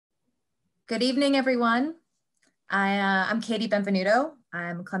Good evening, everyone. I'm Katie Benvenuto.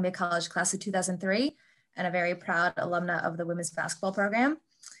 I'm Columbia College class of 2003 and a very proud alumna of the women's basketball program.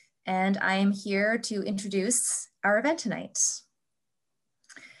 And I am here to introduce our event tonight.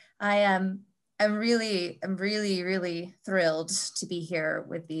 I'm really thrilled to be here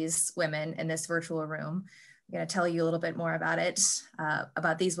with these women in this virtual room. I'm going to tell you a little bit more about it,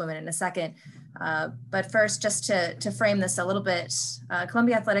 about these women in a second. But first, just to frame this a little bit,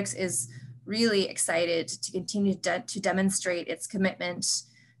 Columbia Athletics is really excited to continue to demonstrate its commitment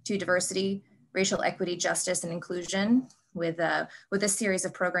to diversity, racial equity, justice, and inclusion with a series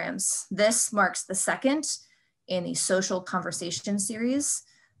of programs. This marks the second in the social conversation series.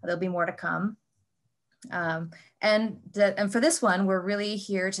 There'll be more to come. And for this one, we're really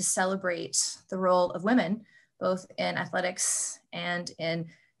here to celebrate the role of women, both in athletics and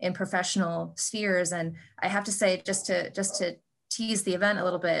in professional spheres. And I have to say, just to tease the event a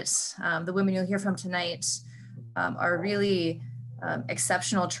little bit, the women you'll hear from tonight are really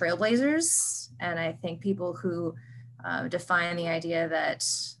exceptional trailblazers. And I think people who define the idea that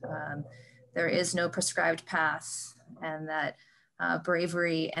there is no prescribed path, and that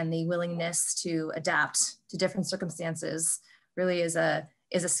bravery and the willingness to adapt to different circumstances really is a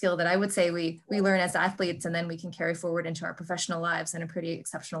skill that I would say we learn as athletes, and then we can carry forward into our professional lives in a pretty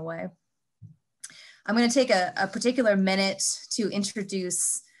exceptional way. I'm going to take a particular minute to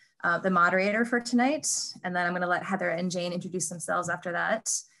introduce the moderator for tonight, and then I'm going to let Heather and Jane introduce themselves after that.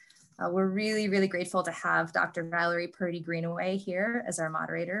 We're really grateful to have Dr. Valerie Purdie-Greenaway here as our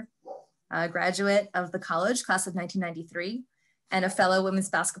moderator, a graduate of the college, class of 1993, and a fellow women's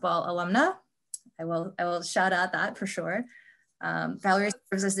basketball alumna. I will shout out that for sure. Valerie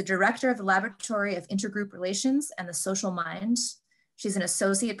serves as the director of the Laboratory of Intergroup Relations and the Social Mind. She's an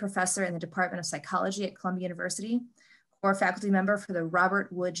associate professor in the Department of Psychology at Columbia University, core faculty member for the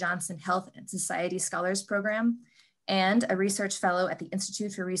Robert Wood Johnson Health and Society Scholars Program, and a research fellow at the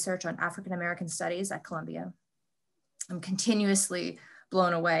Institute for Research on African American Studies at Columbia. I'm continuously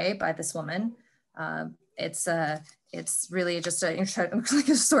blown away by this woman. It's really just like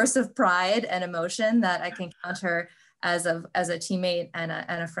a source of pride and emotion that I can count her as a teammate and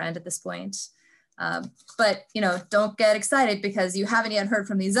a friend at this point. But don't get excited, because you haven't yet heard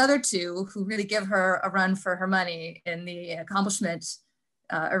from these other two who really give her a run for her money in the accomplishment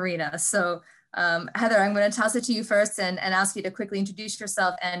arena. So Heather, I'm going to toss it to you first and ask you to quickly introduce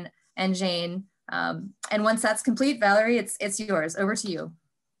yourself and Jane. And once that's complete, Valerie, it's yours. Over to you.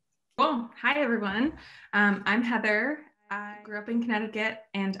 Cool. Hi, everyone. I'm Heather. I grew up in Connecticut,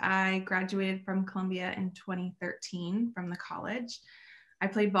 and I graduated from Columbia in 2013 from the college. I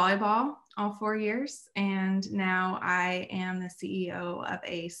played volleyball all 4 years, and now I am the CEO of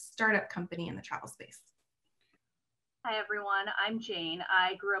a startup company in the travel space. Hi, everyone. I'm Jane.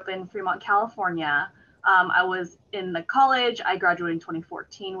 I grew up in Fremont, California. I was in the college. I graduated in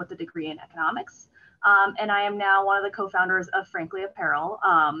 2014 with a degree in economics. And I am now one of the co-founders of Frankly Apparel.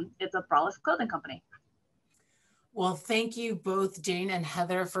 It's a braless clothing company. Well, thank you both, Jane and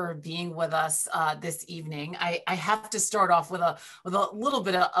Heather, for being with us this evening. I have to start off with a little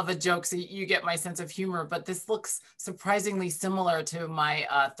bit of a joke, so you get my sense of humor, but this looks surprisingly similar to my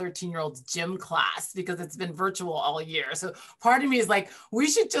 13-year-old's gym class, because it's been virtual all year. So part of me is like, we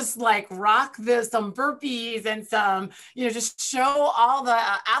should just like rock some burpees and some, just show all the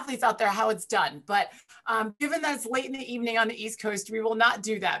athletes out there how it's done. But given that it's late in the evening on the East Coast, we will not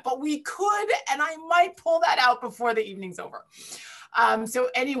do that, but we could, and I might pull that out before the evening's over. So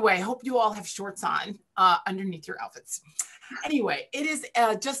anyway, hope you all have shorts on underneath your outfits. Anyway, it is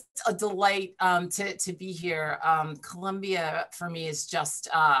just a delight to be here. Columbia for me is just,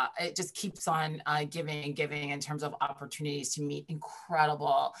 it just keeps on giving and giving in terms of opportunities to meet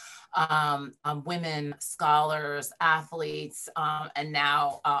incredible women, scholars, athletes, and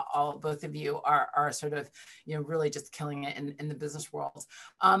now both of you are sort of, really just killing it in the business world.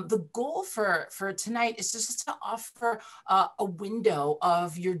 The goal for tonight is just to offer a window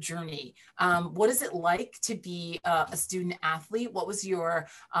of your journey. What is it like to be a student athlete? What was your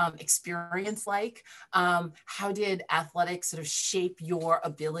experience like? How did athletics sort of shape your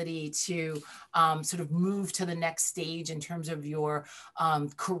ability to sort of move to the next stage in terms of your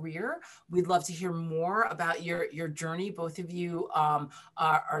career? We'd love to hear more about your journey. Both of you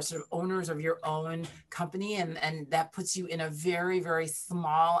are sort of owners of your own company, and that puts you in a very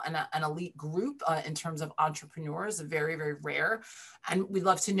small and an elite group in terms of entrepreneurs, very rare. And we'd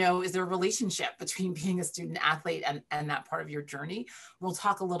love to know, is there a relationship between being a student athlete and that part of your journey. We'll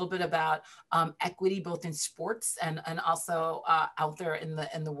talk a little bit about equity, both in sports and also out there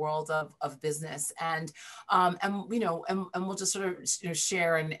in the world of business. And we'll just sort of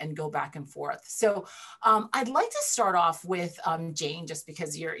share and go back and forth. So I'd like to start off with Jane, just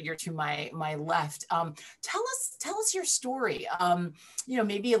because you're to my left. Tell us your story.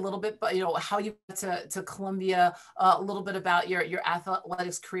 Maybe a little bit, but how you got to Columbia, a little bit about your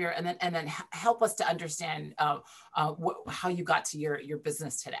athletics career, and then help us to understand how you got to your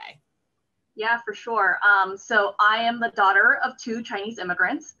business today. Yeah, for sure. So I am the daughter of two Chinese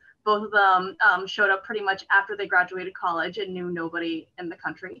immigrants. Both of them showed up pretty much after they graduated college and knew nobody in the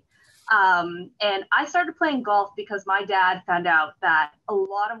country. And I started playing golf because my dad found out that a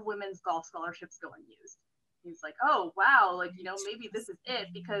lot of women's golf scholarships go unused. He's like, oh, wow, maybe this is it,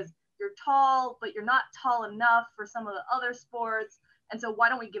 because you're tall, but you're not tall enough for some of the other sports. And so why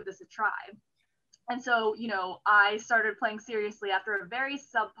don't we give this a try? And so, I started playing seriously after a very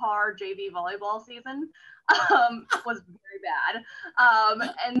subpar JV volleyball season. Was very bad.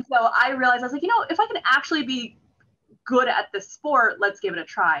 And so I realized, I was like, if I can actually be good at this sport, let's give it a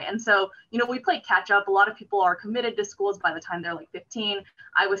try. And so, we played catch up. A lot of people are committed to schools by the time they're like 15.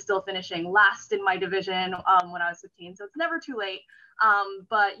 I was still finishing last in my division when I was 15. So it's never too late.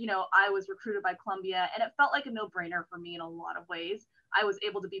 But, I was recruited by Columbia, and it felt like a no-brainer for me in a lot of ways. I was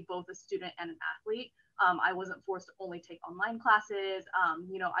able to be both a student and an athlete. I wasn't forced to only take online classes.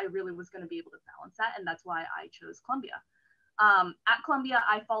 I really was going to be able to balance that. And that's why I chose Columbia. At Columbia,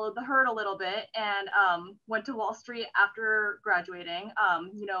 I followed the herd a little bit and went to Wall Street after graduating.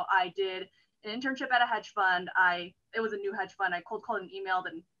 I did an internship at a hedge fund. It was a new hedge fund. I cold called and emailed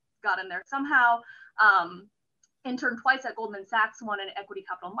and got in there somehow. Interned twice at Goldman Sachs, one in equity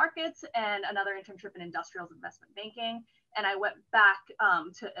capital markets and another internship in industrials investment banking. And I went back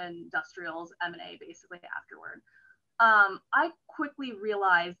to industrials M&A basically afterward. I quickly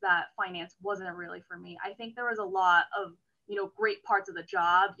realized that finance wasn't really for me. I think there was a lot of great parts of the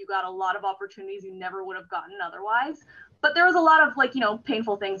job. You got a lot of opportunities you never would have gotten otherwise. But there was a lot of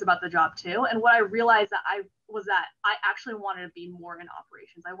painful things about the job too. And what I realized that I actually wanted to be more in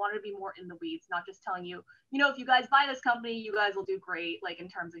operations. I wanted to be more in the weeds, not just telling you, if you guys buy this company, you guys will do great, in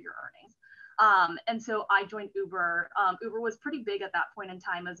terms of your earnings. And so I joined Uber. Uber was pretty big at that point in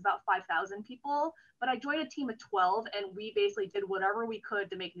time. It was about 5,000 people, but I joined a team of 12 and we basically did whatever we could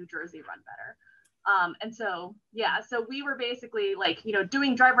to make New Jersey run better. And so, so we were basically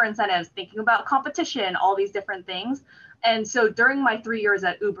doing driver incentives, thinking about competition, all these different things. And so during my 3 years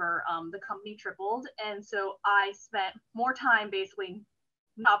at Uber, the company tripled. And so I spent more time basically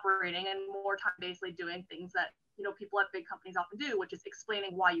operating and more time basically doing things that, people at big companies often do, which is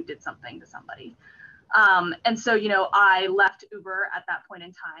explaining why you did something to somebody. And so, I left Uber at that point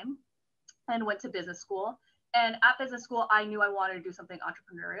in time and went to business school. And at business school, I knew I wanted to do something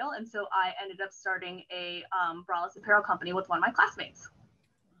entrepreneurial. And so I ended up starting a braless apparel company with one of my classmates.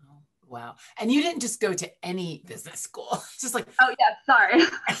 Wow. And you didn't just go to any business school. It's just oh yeah, sorry.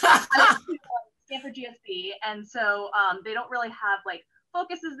 I went to Stanford GSB. And so they don't really have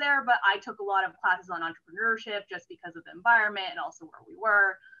focuses there, but I took a lot of classes on entrepreneurship just because of the environment and also where we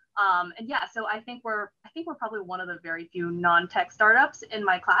were. So I think we're probably one of the very few non-tech startups in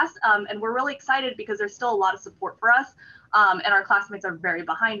my class. And we're really excited because there's still a lot of support for us. And our classmates are very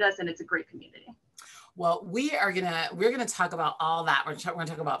behind us and it's a great community. Well, we're gonna talk about all that. We're gonna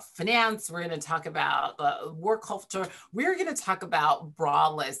talk about finance. We're gonna talk about work culture. We're gonna talk about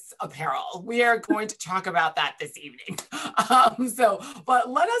braless apparel. We are going to talk about that this evening. But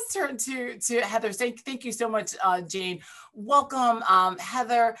let us turn to Heather. Thank you so much, Jane. Welcome,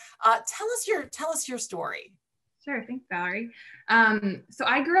 Heather. Tell us your story. Sure, thanks, Valerie. So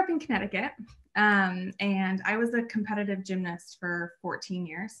I grew up in Connecticut. And I was a competitive gymnast for 14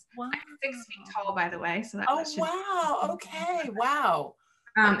 years. Wow. I'm 6 feet tall, by the way. So that wow. Okay. Wow.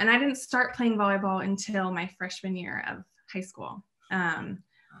 And I didn't start playing volleyball until my freshman year of high school.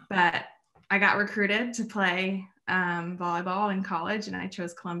 But I got recruited to play volleyball in college, and I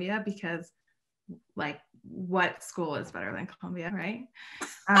chose Columbia because, what school is better than Columbia, right?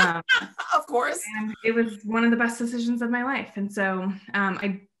 Of course. And it was one of the best decisions of my life. And so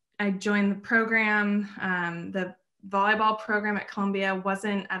I joined the program. The volleyball program at Columbia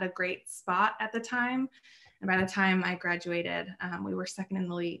wasn't at a great spot at the time. And by the time I graduated, we were second in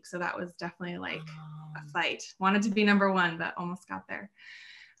the league. So that was definitely a fight. Wanted to be number one, but almost got there.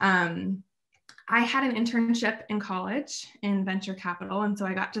 I had an internship in college in venture capital. And so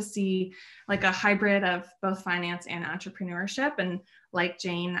I got to see a hybrid of both finance and entrepreneurship. And like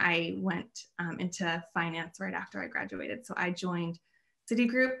Jane, I went into finance right after I graduated. So I joined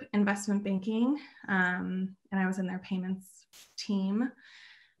Citigroup investment banking, and I was in their payments team.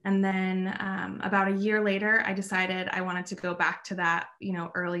 And then about a year later, I decided I wanted to go back to that,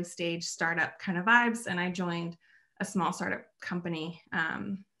 early stage startup kind of vibes. And I joined a small startup company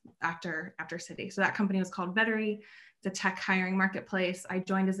after Citi. So that company was called Valerie, the tech hiring marketplace. I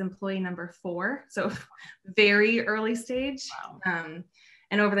joined as employee number 4, so very early stage. Wow.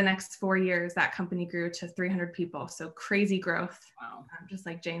 And over the next 4 years, that company grew to 300 people. So crazy growth, Wow. Just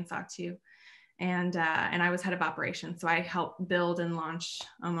like Jane saw too. And I was head of operations. So I helped build and launch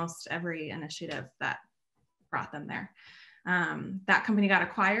almost every initiative that brought them there. That company got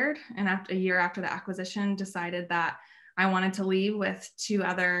acquired, and a year after the acquisition, decided that I wanted to leave with 2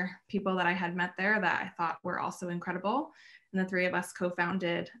 other people that I had met there that I thought were also incredible. And the 3 of us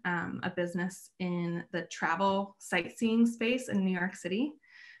co-founded a business in the travel sightseeing space in New York City.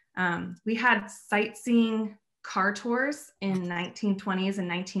 We had sightseeing car tours in 1920s and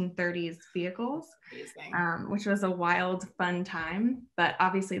 1930s vehicles, which was a wild, fun time. But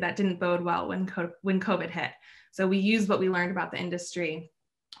obviously that didn't bode well when COVID hit. So we used what we learned about the industry.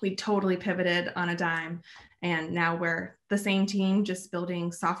 We totally pivoted on a dime. And now we're the same team, just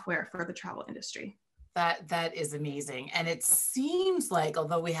building software for the travel industry. That is amazing. And it seems like,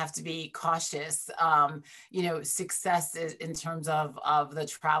 although we have to be cautious, success is, in terms of the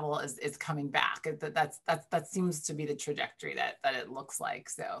travel is coming back. That seems to be the trajectory that it looks like.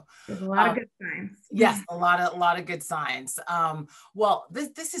 So there's a lot of good signs. Yes, a lot of good signs. Well,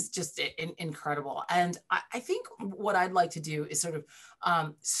 this is just incredible. And I think what I'd like to do is sort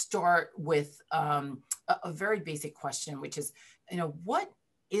of start with a very basic question, which is, what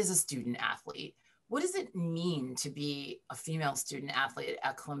is a student athlete? What does it mean to be a female student athlete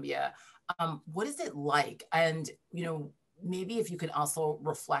at Columbia? What is it like? And, maybe if you can also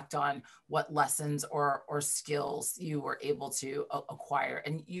reflect on what lessons or skills you were able to acquire.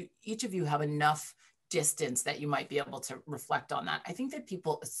 And each of you have enough distance that you might be able to reflect on that. I think that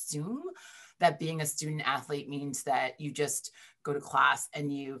people assume that being a student athlete means that you just go to class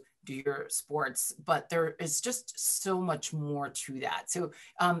and you do your sports, but there is just so much more to that. So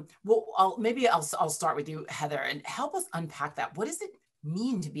I'll start with you, Heather, and help us unpack that. What does it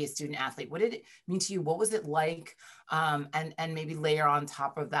mean to be a student athlete? What did it mean to you? What was it like? And maybe layer on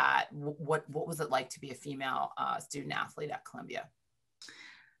top of that, what was it like to be a female student athlete at Columbia?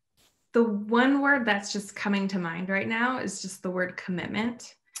 The one word that's just coming to mind right now is just the word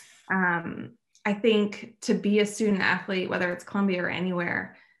commitment. I think to be a student athlete, whether it's Columbia or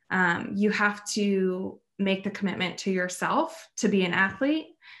anywhere, you have to make the commitment to yourself to be an athlete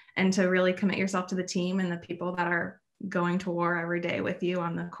and to really commit yourself to the team and the people that are going to war every day with you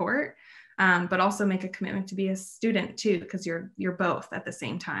on the court, but also make a commitment to be a student too, because you're both at the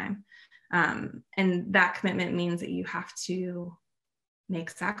same time. And that commitment means that you have to make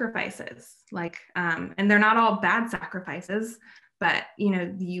sacrifices, and they're not all bad sacrifices, but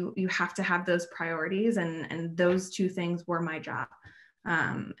you have to have those priorities, and those 2 things were my job.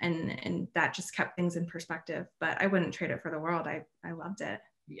 And that just kept things in perspective, but I wouldn't trade it for the world. I loved it.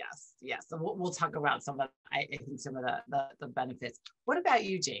 Yes. So we'll talk about some of the benefits. What about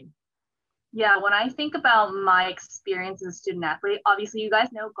you, Jane? Yeah, when I think about my experience as a student athlete, obviously you guys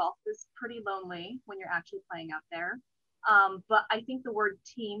know golf is pretty lonely when you're actually playing out there. But I think the word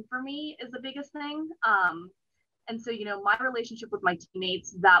team for me is the biggest thing. And so, my relationship with my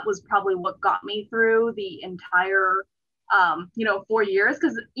teammates, that was probably what got me through the entire 4 years.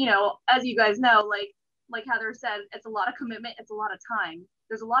 Because, as you guys know, like Heather said, it's a lot of commitment. It's a lot of time.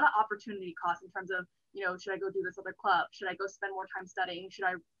 There's a lot of opportunity cost in terms of, should I go do this other club? Should I go spend more time studying? Should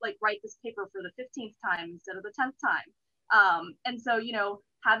I write this paper for the 15th time instead of the 10th time? And so,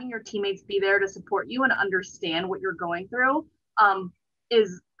 having your teammates be there to support you and understand what you're going through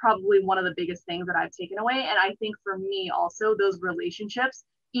is probably one of the biggest things that I've taken away. And I think for me also, those relationships,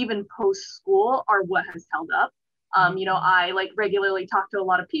 even post school, are what has held up. I regularly talk to a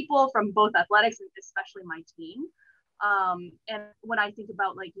lot of people from both athletics and especially my team. And when I think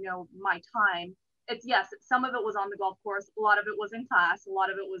about my time, it's, yes, some of it was on the golf course, a lot of it was in class, a lot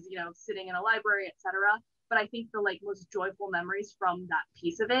of it was, sitting in a library, etc. But I think the most joyful memories from that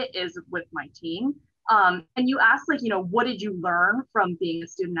piece of it is with my team. And you asked what did you learn from being a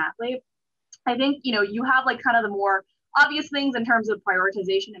student athlete? I think, you have kind of the more obvious things in terms of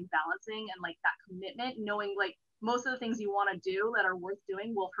prioritization and balancing and that commitment, knowing most of the things you want to do that are worth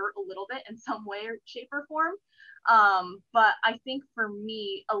doing will hurt a little bit in some way or shape or form. But I think for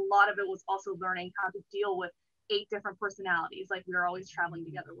me, a lot of it was also learning how to deal with 8 different personalities. We were always traveling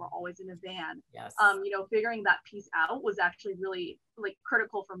together. We're always in a van. Yes. Figuring that piece out was actually really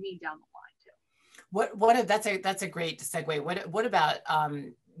critical for me down the line too. That's a great segue. What about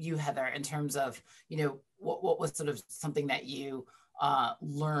you, Heather, in terms of, what was sort of something that you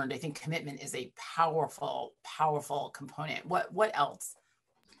learned? I think commitment is a powerful component. What else?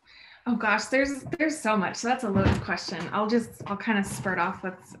 Oh gosh, there's so much. So that's a loaded question. I'll kind of spurt off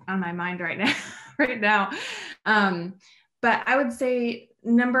what's on my mind right now. But I would say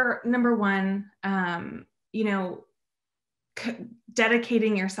number one,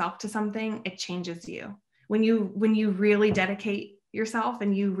 dedicating yourself to something, it changes you. When you really dedicate yourself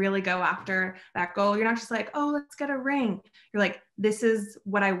and you really go after that goal, you're not just like, oh, let's get a ring. You're like, this is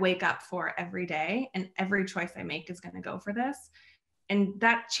what I wake up for every day, and every choice I make is going to go for this. And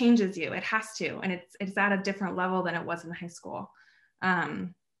that changes you. It has to. And it's at a different level than it was in high school.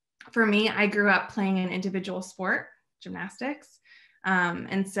 For me, I grew up playing an individual sport, gymnastics.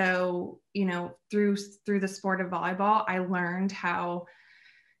 And so, through the sport of volleyball, I learned how,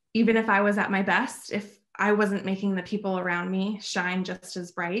 even if I was at my best, if I wasn't making the people around me shine just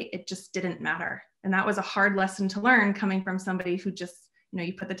as bright, it just didn't matter. And that was a hard lesson to learn, coming from somebody who just,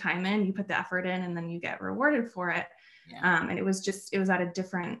 you put the time in, you put the effort in, and then you get rewarded for it. Yeah. And it was at a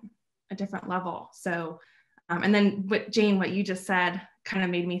different level. So, and then Jane, what you just said kind of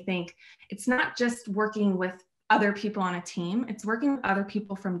made me think, it's not just working with other people on a team, it's working with other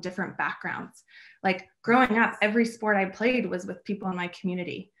people from different backgrounds. Like growing up, every sport I played was with people in my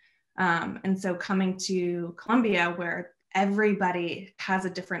community. And so coming to Columbia, where everybody has a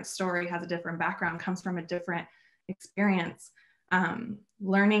different story, has a different background, comes from a different experience,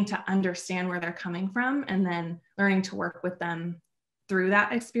 learning to understand where they're coming from and then learning to work with them through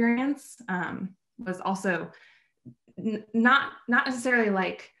that experience was also not necessarily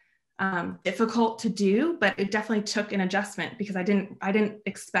like difficult to do, but it definitely took an adjustment because I didn't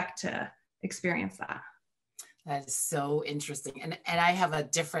expect to experience that. That is so interesting. And I have a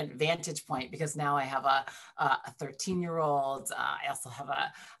different vantage point because now I have a 13-year-old. I also have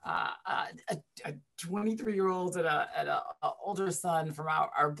a 23-year-old and an older son from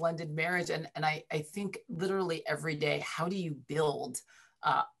our blended marriage. And I think literally every day, how do you build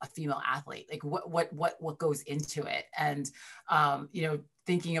a female athlete? Like what goes into it? And,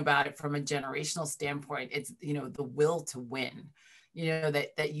 thinking about it from a generational standpoint, it's, the will to win.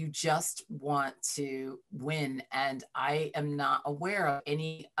 That you just want to win. And I am not aware of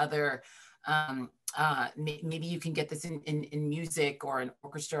any other, maybe you can get this in music or an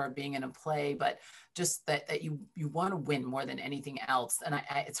orchestra or being in a play, but just that you want to win more than anything else. And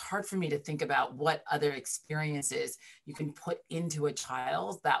it's hard for me to think about what other experiences you can put into a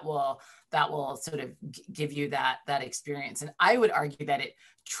child that will sort of give you that experience. And I would argue that it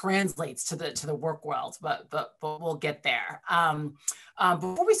translates to the work world, but we'll get there.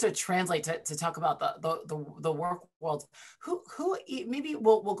 Before we sort of translate to talk about the work world, who maybe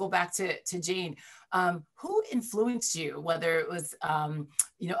we'll go back to Jane. Who influenced you, whether it was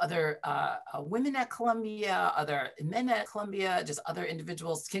other women at Columbia, other men at Columbia, just other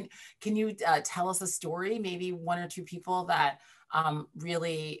individuals? Can you tell us a story, maybe one or two people that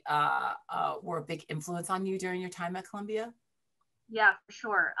really were a big influence on you during your time at Columbia? Yeah, for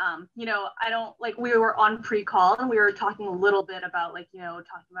sure. I don't we were on pre-call and we were talking a little bit about talking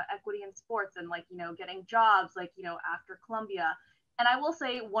about equity in sports and getting jobs after Columbia. And I will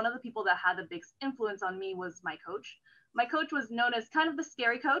say one of the people that had the biggest influence on me was my coach. My coach was known as kind of the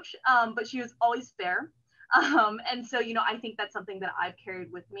scary coach, but she was always fair. And so, I think that's something that I've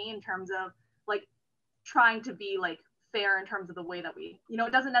carried with me in terms of trying to be fair in terms of the way that we,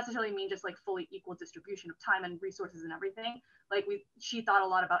 it doesn't necessarily mean just fully equal distribution of time and resources and everything. She thought a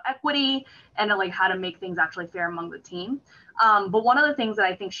lot about equity and how to make things actually fair among the team. But one of the things that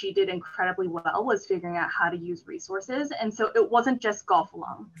I think she did incredibly well was figuring out how to use resources. And so it wasn't just golf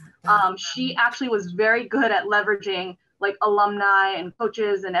alone. She actually was very good at leveraging alumni and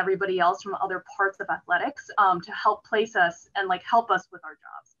coaches and everybody else from other parts of athletics to help place us and help us with our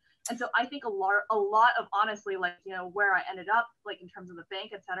jobs. And so I think a lot of honestly, where I ended up, in terms of the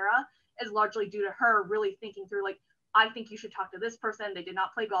bank, et cetera, is largely due to her really thinking through, I think you should talk to this person. They did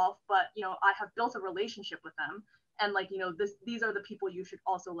not play golf, but, I have built a relationship with them. And these are the people you should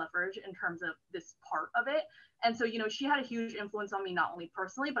also leverage in terms of this part of it. And so, she had a huge influence on me, not only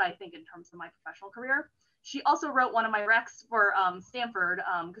personally, but I think in terms of my professional career. She also wrote one of my recs for Stanford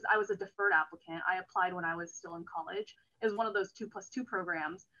because I was a deferred applicant. I applied when I was still in college. It was one of those 2+2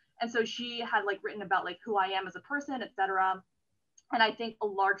 programs. And so she had written about who I am as a person, et cetera. And I think a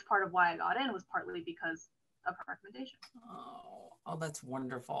large part of why I got in was partly because of her recommendation. Oh, that's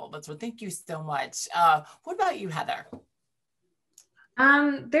wonderful. Thank you so much. What about you, Heather?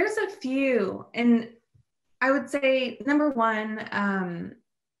 There's a few, and I would say number one,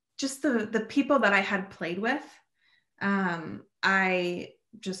 just the people that I had played with, I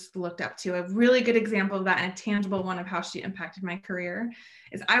just looked up to. A really good example of that, and a tangible one of how she impacted my career,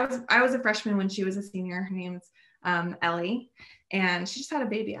 is I was a freshman when she was a senior. Her name's Ellie, and she just had a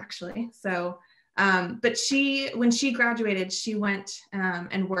baby actually. So, but when she graduated, she went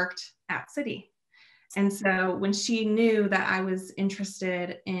and worked at Citi. And so when she knew that I was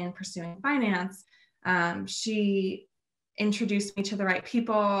interested in pursuing finance, she introduced me to the right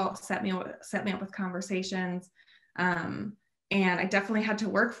people, set me up with conversations. And I definitely had to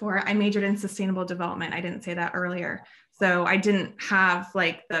work for it. I majored in sustainable development. I didn't say that earlier. So I didn't have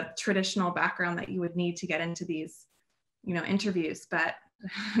like the traditional background that you would need to get into these, interviews, but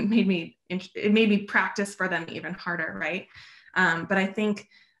it made me practice for them even harder, right? But I think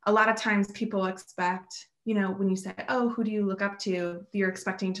a lot of times people expect, when you say, oh, who do you look up to? You're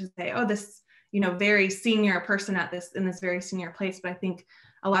expecting to say, oh, this, very senior person in this very senior place. But I think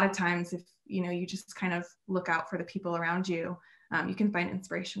a lot of times if, you just kind of look out for the people around you, you can find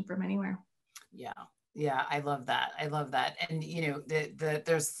inspiration from anywhere. Yeah. Yeah, I love that. I love that. And,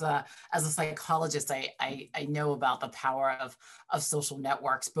 there's, as a psychologist, I know about the power of social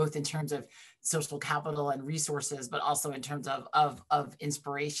networks, both in terms of social capital and resources, but also in terms of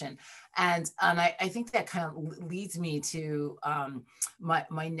inspiration. And I think that kind of leads me to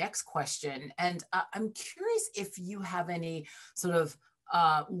my next question. And I'm curious if you have any sort of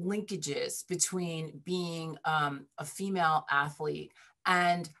linkages between being a female athlete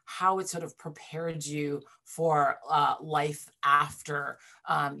and how it sort of prepared you for life after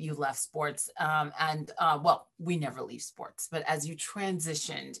you left sports. Well, we never leave sports, but as you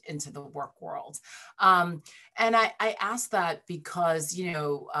transitioned into the work world. And I ask that because,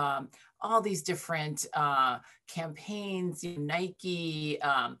 all these different campaigns, Nike,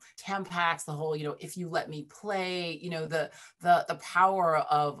 Tampax, the whole, if you let me play, the power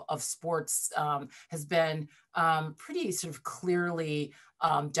of sports has been pretty sort of clearly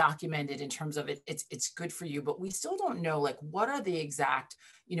documented in terms of it's good for you, but we still don't know, like, what are the exact,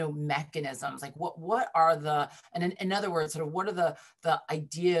 mechanisms, like what are the, and in other words, sort of what are the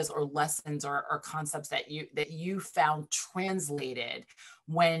ideas or lessons or concepts that you found translated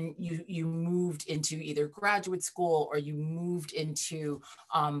when you moved into either graduate school or you moved into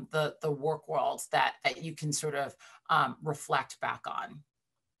the work world that you can sort of reflect back on?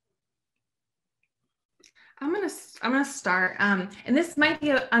 I'm gonna start, and this might be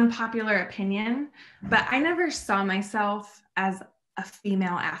an unpopular opinion, but I never saw myself as a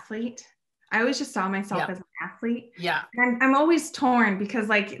female athlete. I always just saw myself as an athlete. Yeah. And I'm always torn because,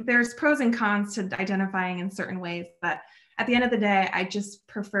 like, there's pros and cons to identifying in certain ways, but at the end of the day, I just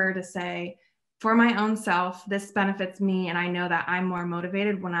prefer to say, for my own self, this benefits me, and I know that I'm more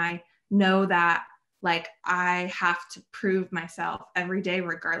motivated when I know that, like, I have to prove myself every day,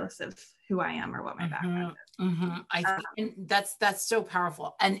 regardless of who I am or what my background is. Mm-hmm. I think that's so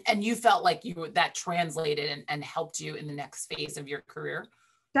powerful. And you felt like that translated and helped you in the next phase of your career?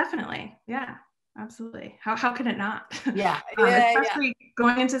 Definitely. Yeah, absolutely. How could it not? Yeah. Especially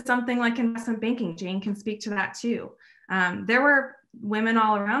going into something like investment banking. Jane can speak to that too. There were women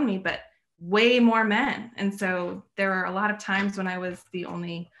all around me, but way more men. And so there were a lot of times when I was the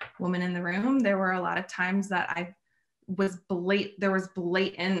only woman in the room. There were a lot of times that there was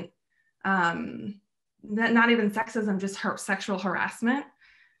blatant, not even sexism, just sexual harassment.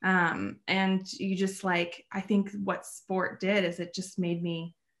 And you just, like, I think what sport did is it just made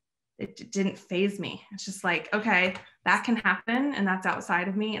me, it didn't faze me. It's just like, okay, that can happen and that's outside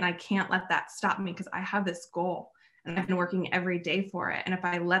of me, and I can't let that stop me because I have this goal and I've been working every day for it. And if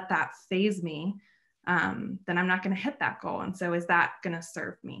I let that faze me, then I'm not going to hit that goal. And so is that going to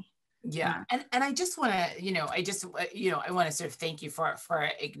serve me? Yeah. And I just want to, I want to sort of thank you for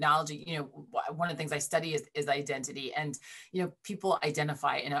acknowledging, one of the things I study is identity, and, people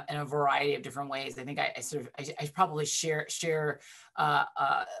identify in a variety of different ways. I think I probably share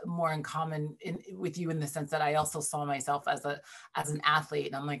more in common with you in the sense that I also saw myself as an athlete,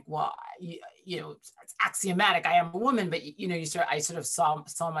 and I'm like, well, it's axiomatic, I am a woman, but I sort of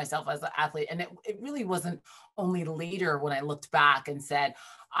saw myself as an athlete, and it really wasn't only later when I looked back and said,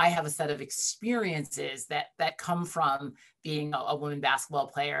 I have a set of experiences that come from being a woman basketball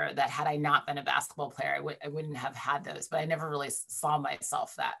player that had I not been a basketball player, I wouldn't have had those, but I never really saw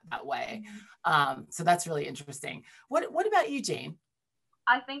myself that way. So that's really interesting. What about you, Jane?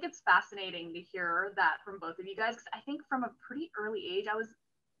 I think it's fascinating to hear that from both of you guys, because I think from a pretty early age, I was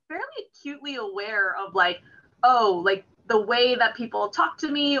fairly acutely aware of, like, oh, like, the way that people talk to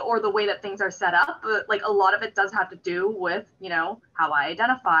me or the way that things are set up, but, like, a lot of it does have to do with, how I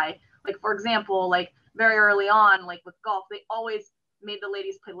identify. Like, for example, like, very early on, like with golf, they always made the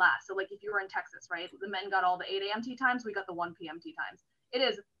ladies play last. So like if you were in Texas, right, the men got all the 8 a.m. tee times, we got the 1 p.m. tee times. It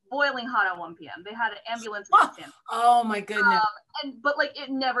is boiling hot at 1 p.m. They had an ambulance. Oh my goodness. But like it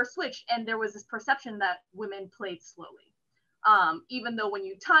never switched. And there was this perception that women played slowly. Even though when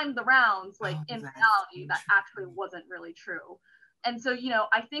you timed the rounds, like in reality, that actually wasn't really true. And so, you know,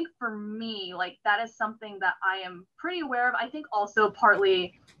 I think for me, like that is something that I am pretty aware of. I think also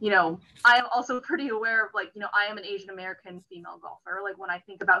partly, you know, I am also pretty aware of like, you know, I am an Asian American female golfer. Like when I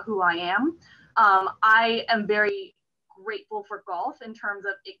think about who I am very grateful for golf in terms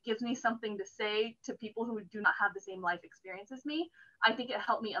of it gives me something to say to people who do not have the same life experience as me. I think it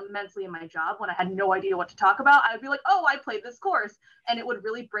helped me immensely in my job when I had no idea what to talk about. I would be like, oh, I played this course. And it would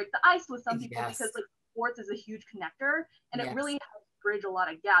really break the ice with some people because like sports is a huge connector and it really helps bridge a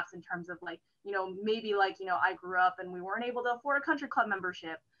lot of gaps in terms of like, you know, maybe like, you know, I grew up and we weren't able to afford a country club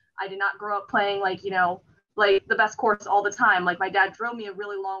membership. I did not grow up playing like, you know, like the best course all the time. Like my dad drove me a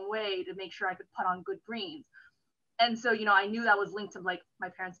really long way to make sure I could putt on good greens. And so, you know, I knew that was linked to like my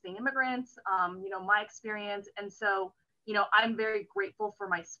parents being immigrants, you know, my experience. And so, you know, I'm very grateful for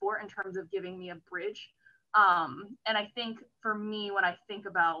my sport in terms of giving me a bridge. And I think for me, when I think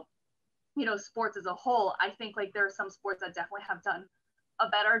about, you know, sports as a whole, I think like there are some sports that definitely have done a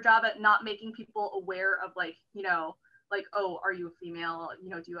better job at not making people aware of like, you know, like, oh, are you a female? You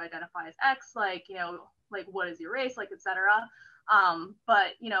know, do you identify as X? Like, you know, like what is your race? Like, etc.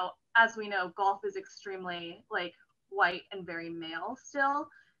 But, you know, as we know, golf is extremely like white and very male still.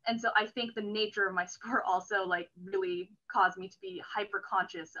 And so I think the nature of my sport also like really caused me to be hyper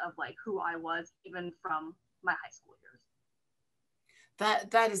conscious of like who I was even from my high school years.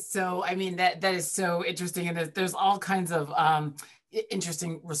 That is so, I mean, that is so interesting. And there's all kinds of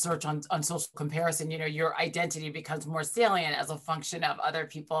interesting research on social comparison. You know, your identity becomes more salient as a function of other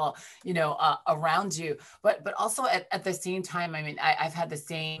people, you know, around you. But also at the same time, I mean, I've had the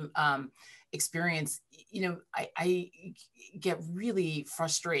same experience. You know, I get really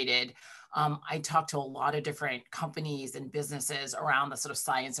frustrated. I talk to a lot of different companies and businesses around the sort of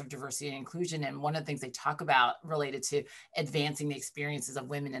science of diversity and inclusion. And one of the things they talk about related to advancing the experiences of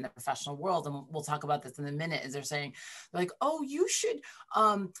women in the professional world, and we'll talk about this in a minute, is they're saying like, oh, you should,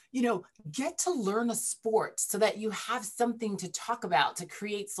 you know, get to learn a sport so that you have something to talk about to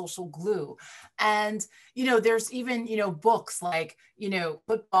create social glue. And, you know, there's even, you know, books like, you know,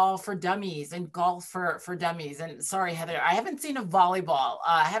 football for dummies and golf for dummies. And sorry, Heather, I haven't seen volleyball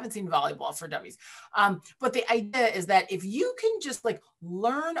for dummies. But the idea is that if you can just like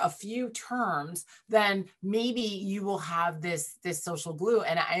learn a few terms, then maybe you will have this social glue.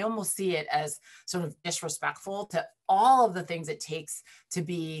 And I almost see it as sort of disrespectful to all of the things it takes to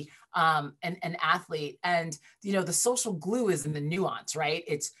be an athlete. And, you know, the social glue is in the nuance, right?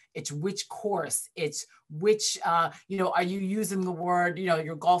 It's which course, it's which, you know, are you using the word, you know,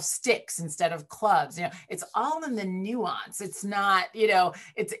 your golf sticks instead of clubs? You know, it's all in the nuance. It's not, you know,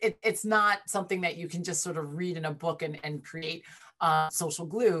 it's not something that you can just sort of read in a book and create social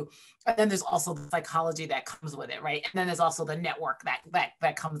glue. And then there's also the psychology that comes with it, right? And then there's also the network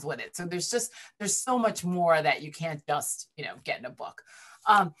that comes with it. So there's so much more that you can't just, you know, get in a book.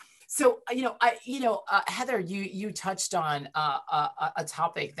 So, Heather, you touched on a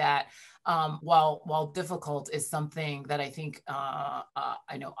topic that, while difficult, is something that I think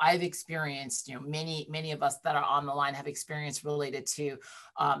I know I've experienced. You know, many of us that are on the line have experienced related to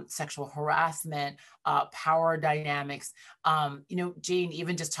sexual harassment, power dynamics. You know, Jane,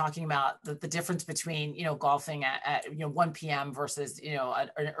 even just talking about the difference between, you know, golfing at 1 p.m. versus, you know,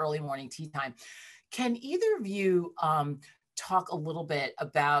 an early morning tea time. Can either of you talk a little bit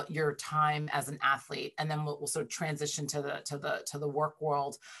about your time as an athlete, and then we'll sort of transition to the work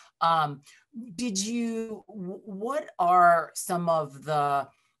world. What are some of the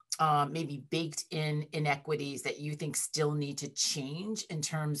maybe baked in inequities that you think still need to change in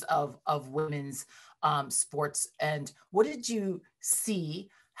terms of women's sports? And what did you see?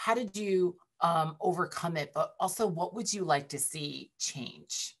 How did you overcome it? But also, what would you like to see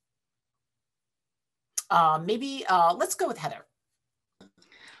change? Maybe let's go with Heather.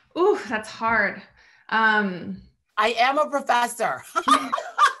 Ooh, that's hard. I am a professor. I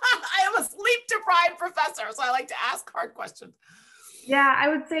am a sleep-deprived professor, so I like to ask hard questions. Yeah, I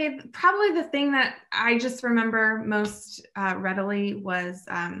would say probably the thing that I just remember most readily was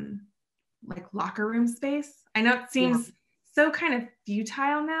like locker room space. I know it seems so kind of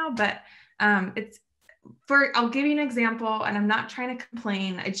futile now, but I'll give you an example, and I'm not trying to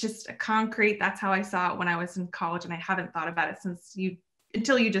complain. It's just a concrete. That's how I saw it when I was in college, and I haven't thought about it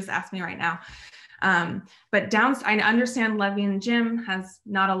until you just asked me right now. But I understand Levian Gym has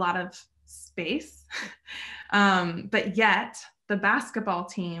not a lot of space, but yet the basketball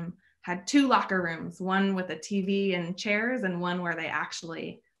team had 2 locker rooms, one with a TV and chairs and one where they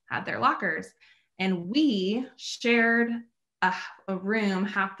actually had their lockers. And we shared a room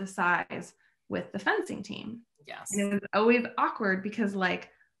half the size with the fencing team. Yes. And it was always awkward because like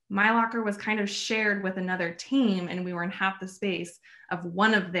my locker was kind of shared with another team and we were in half the space of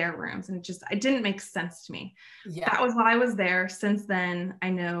one of their rooms. And it didn't make sense to me. Yeah. That was while I was there. Since then, I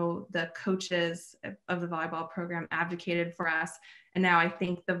know the coaches of the volleyball program advocated for us. And now I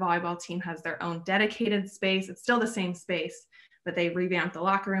think the volleyball team has their own dedicated space. It's still the same space, but they revamped the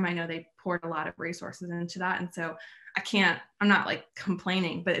locker room. I know they poured a lot of resources into that. And so I'm not like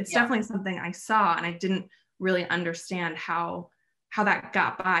complaining, but it's definitely something I saw and I didn't really understand how that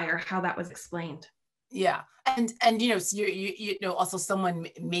got by or how that was explained. Yeah. And so you know, also someone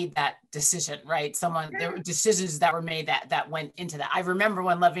made that decision, right? There were decisions that were made that went into that. I remember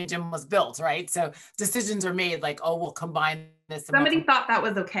when Levy Gym was built, right? So decisions are made like, oh, we'll combine this. Somebody thought that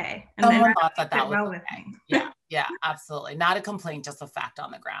was okay. And someone thought that was okay. Yeah, absolutely. Not a complaint, just a fact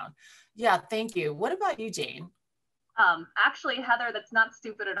on the ground. Yeah, thank you. What about you, Jane? Actually, Heather, that's not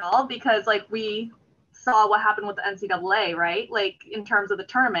stupid at all, because like we saw what happened with the NCAA, right? Like in terms of the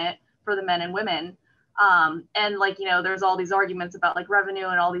tournament for the men and women. And like, you know, there's all these arguments about like revenue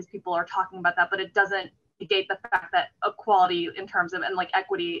and all these people are talking about that, but it doesn't negate the fact that equality in terms of, and like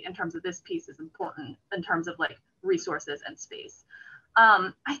equity in terms of this piece is important in terms of like resources and space.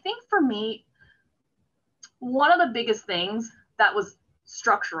 I think for me, one of the biggest things that was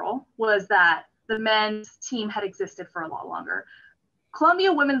structural was that the men's team had existed for a lot longer.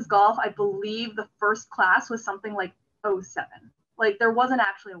 Columbia Women's Golf, I believe the first class was something like 07. Like there wasn't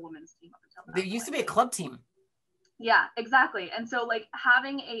actually a women's team up until that There used to be a club team. Yeah, exactly. And so like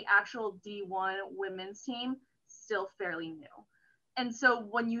having a actual D1 women's team, still fairly new. And so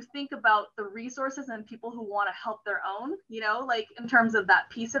when you think about the resources and people who want to help their own, you know, like in terms of that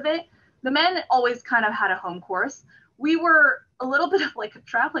piece of it, the men always kind of had a home course. We were a little bit of like a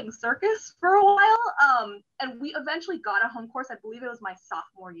traveling circus for a while. And we eventually got a home course. I believe it was my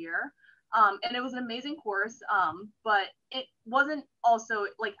sophomore year. And it was an amazing course. But it wasn't also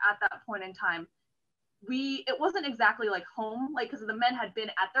like at that point in time, it wasn't exactly like home, like because the men had been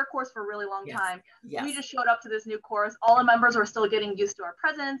at their course for a really long time. Yes. We just showed up to this new course. All the members were still getting used to our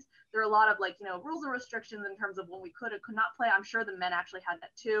presence. There are a lot of like, you know, rules and restrictions in terms of when we could and could not play. I'm sure the men actually had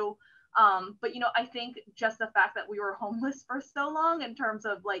that too. But, you know, I think just the fact that we were homeless for so long in terms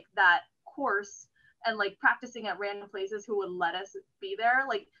of like that course and like practicing at random places who would let us be there,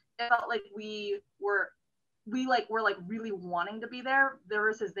 like it felt like we were really wanting to be there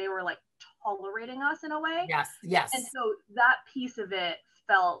versus they were like tolerating us in a way. Yes, yes. And so that piece of it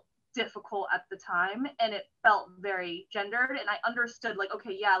felt difficult at the time and it felt very gendered. And I understood like,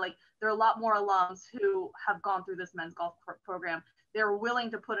 okay, yeah, like there are a lot more alums who have gone through this men's golf program. They're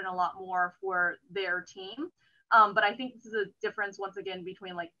willing to put in a lot more for their team. But I think this is a difference once again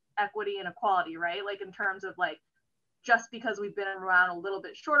between like equity and equality, right? Like in terms of like, just because we've been around a little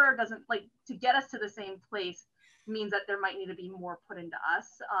bit shorter doesn't like to get us to the same place means that there might need to be more put into us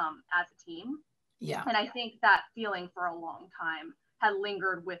as a team. Yeah. And I think that feeling for a long time had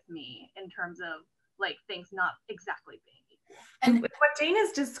lingered with me in terms of like things not exactly being equal. And what Jane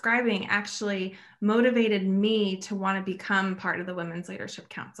is describing actually motivated me to want to become part of the Women's Leadership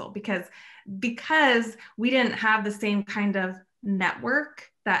Council because we didn't have the same kind of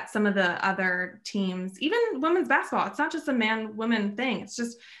network that some of the other teams, even women's basketball, it's not just a man-woman thing. It's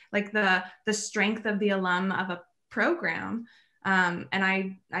just like the strength of the alum of a program. And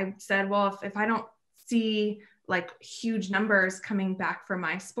I said, well, if I don't see like huge numbers coming back from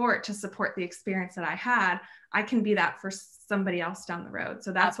my sport to support the experience that I had, I can be that for somebody else down the road.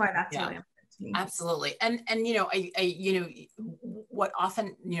 So that's why that's really important to me. Absolutely. And you know, you know, what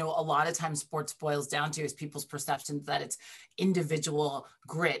often, you know, a lot of times sports boils down to is people's perceptions that it's individual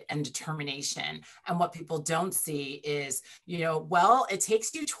grit and determination. And what people don't see is, you know, well, it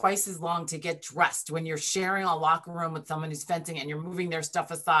takes you twice as long to get dressed when you're sharing a locker room with someone who's fencing and you're moving their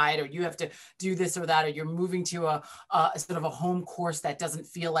stuff aside, or you have to do this or that, or you're moving to a sort of a home course that doesn't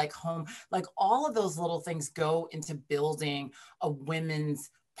feel like home. Like all of those little things go into building a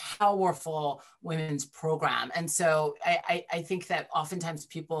powerful women's program. And so I think that oftentimes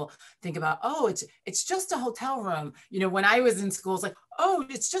people think about, oh, it's just a hotel room. You know, when I was in school, it's like, oh,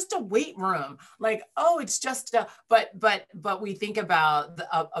 it's just a weight room. Like, oh, it's just a, but we think about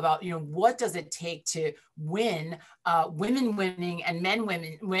you know, what does it take to win? Women winning and men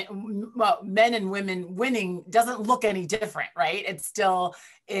men and women winning doesn't look any different, right? It still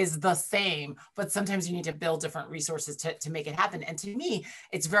is the same, but sometimes you need to build different resources to make it happen. And to me,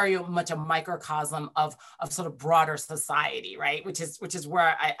 it's very much a microcosm of sort of broader society, right? Which is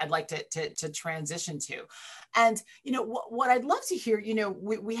where I'd like to transition to. And, you know, what I'd love to hear, you know,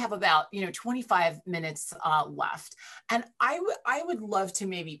 we have about, you know, 25 minutes left. And I would love to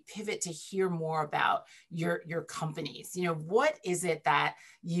maybe pivot to hear more about your companies. You know, what is it that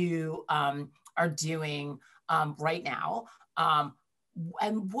you are doing right now?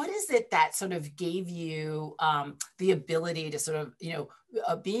 And what is it that sort of gave you the ability to sort of, you know,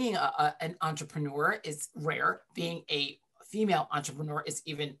 being an entrepreneur is rare, being a female entrepreneur is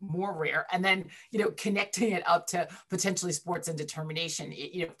even more rare. And then, you know, connecting it up to potentially sports and determination,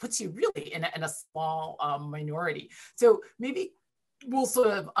 it, you know, puts you really in a small minority. So maybe we'll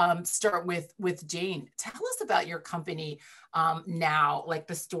sort of start with Jane. Tell us about your company now, like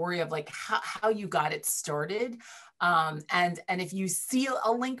the story of like how you got it started. And if you see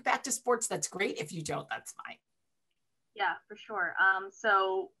a link back to sports, that's great. If you don't, that's fine. Yeah, for sure.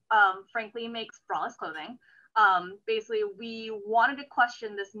 Frankly makes braless clothing. Basically, we wanted to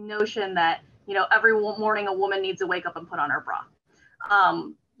question this notion that, you know, every morning a woman needs to wake up and put on her bra.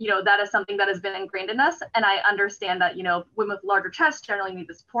 You know, that is something that has been ingrained in us. And I understand that, you know, women with larger chests generally need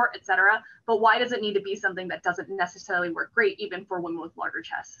the support, etc. But why does it need to be something that doesn't necessarily work great, even for women with larger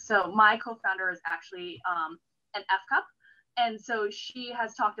chests? So my co-founder is actually an F cup. And so she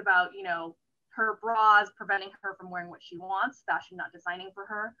has talked about, you know, her bras preventing her from wearing what she wants, fashion not designing for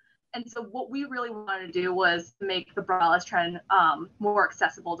her. And so what we really wanted to do was make the braless trend more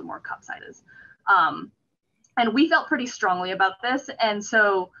accessible to more cup sizes. And we felt pretty strongly about this. And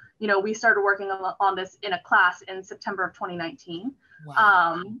so, you know, we started working on this in a class in September of 2019.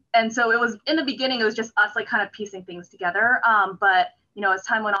 Wow. And so it was, in the beginning, it was just us like kind of piecing things together. But, you know, as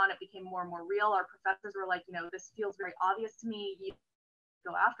time went on, it became more and more real. Our professors were like, you know, this feels very obvious to me. You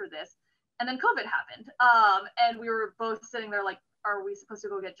go after this. And then COVID happened. And we were both sitting there like, are we supposed to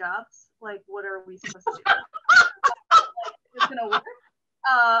go get jobs? Like, what are we supposed to do? Like, it's gonna work.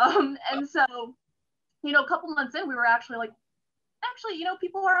 And so, you know, a couple months in, we were actually like, you know,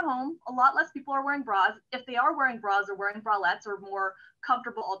 people are at home. A lot less people are wearing bras. If they are wearing bras, they're wearing bralettes or more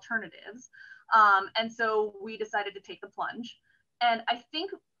comfortable alternatives. And so we decided to take the plunge. And I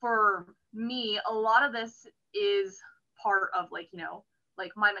think for me, a lot of this is part of like, you know,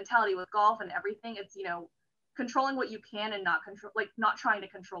 like my mentality with golf and everything. It's, you know, controlling what you can and not trying to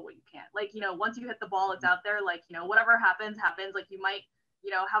control what you can't. Like, you know, once you hit the ball, it's out there. Like, you know, whatever happens. Like, you might,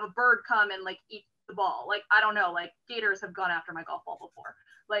 you know, have a bird come and like eat the ball. Like, I don't know, like gators have gone after my golf ball before.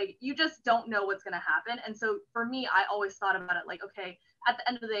 Like, you just don't know what's going to happen. And so for me, I always thought about it like, okay, at the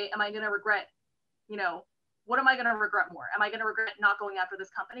end of the day, am I going to regret, you know, what am I going to regret more? Am I going to regret not going after this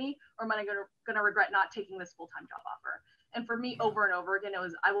company, or am I going to regret not taking this full-time job offer? And for me, over and over again, it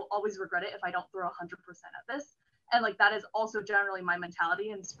was, I will always regret it if I don't throw 100% at this. And like, that is also generally my mentality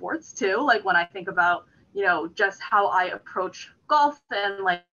in sports too. Like when I think about, you know, just how I approach golf and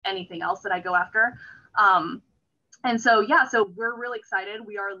like anything else that I go after. And so, yeah, so we're really excited.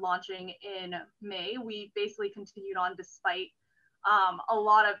 We are launching in May. We basically continued on despite a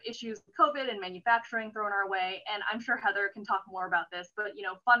lot of issues with COVID and manufacturing thrown our way. And I'm sure Heather can talk more about this, but, you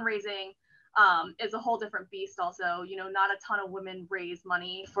know, fundraising is a whole different beast also. You know, not a ton of women raise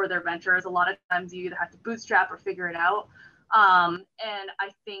money for their ventures. A lot of times you either have to bootstrap or figure it out. And I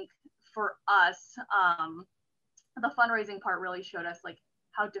think for us, the fundraising part really showed us like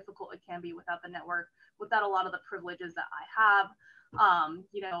how difficult it can be without the network, without a lot of the privileges that I have.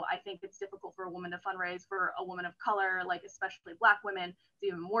 You know, I think it's difficult for a woman to fundraise. For a woman of color, like especially Black women, it's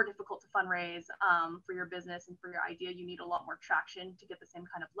even more difficult to fundraise for your business and for your idea. You need a lot more traction to get the same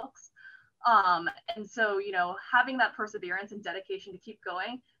kind of looks. And so, you know, having that perseverance and dedication to keep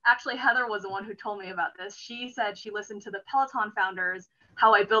going. Actually, Heather was the one who told me about this. She said she listened to the Peloton founders,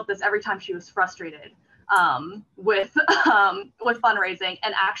 how I built this every time she was frustrated with fundraising.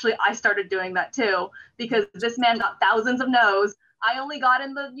 And actually, I started doing that too, because this man got thousands of no's. I only got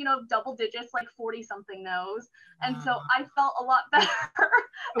in the, you know, double digits, like 40 something no's. And so I felt a lot better.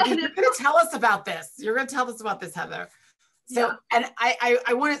 Okay, you're going to tell us about this. You're going to tell us about this, Heather. So, Yeah. and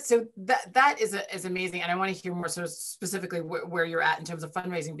I wanted, so that is amazing. And I want to hear more sort of specifically where you're at in terms of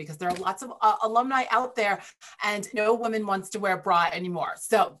fundraising, because there are lots of alumni out there and no woman wants to wear a bra anymore.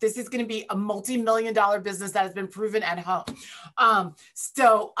 So this is going to be a multi-million-dollar business that has been proven at home.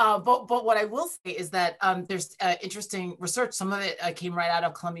 But what I will say is that there's interesting research. Some of it came right out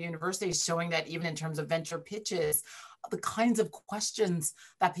of Columbia University, showing that even in terms of venture pitches, the kinds of questions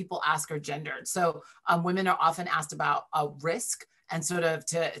that people ask are gendered. So women are often asked about risk and sort of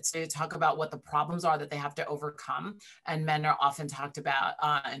to talk about what the problems are that they have to overcome. And men are often talked about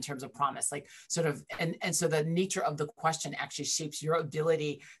in terms of promise, like sort of, and so the nature of the question actually shapes your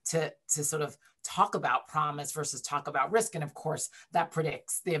ability to sort of talk about promise versus talk about risk. And of course, that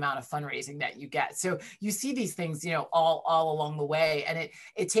predicts the amount of fundraising that you get. So you see these things, you know, all along the way. And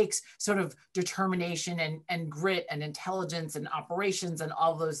it takes sort of determination and grit and intelligence and operations and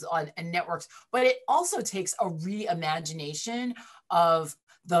all those and networks. But it also takes a reimagination of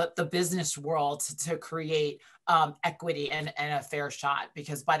the business world to create equity and a fair shot,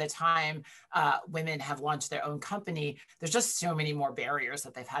 because by the time women have launched their own company, there's just so many more barriers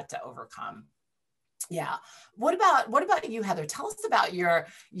that they've had to overcome. Yeah. What about you, Heather? Tell us about your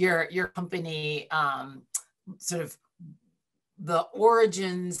company, sort of the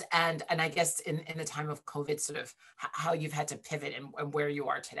origins and I guess in the time of COVID, sort of how you've had to pivot and where you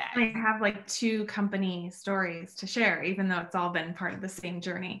are today. I have like 2 company stories to share, even though it's all been part of the same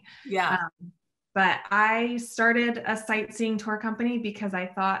journey. Yeah. But I started a sightseeing tour company because I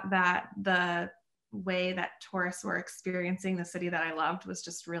thought that the way that tourists were experiencing the city that I loved was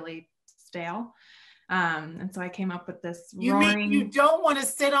just really stale. And so I came up with this You mean you don't want to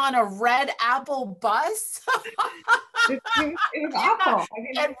sit on a red apple bus? It was awful.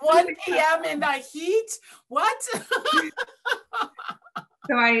 At 1 p.m. in the heat? What?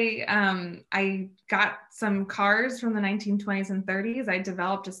 So I got some cars from the 1920s and 30s. I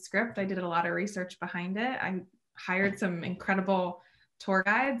developed a script. I did a lot of research behind it. I hired some incredible tour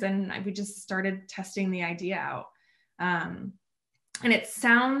guides, and we just started testing the idea out. And it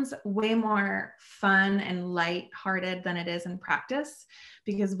sounds way more fun and lighthearted than it is in practice,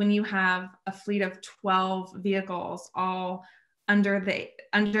 because when you have a fleet of 12 vehicles all under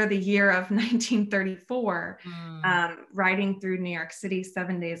the year of 1934, riding through New York City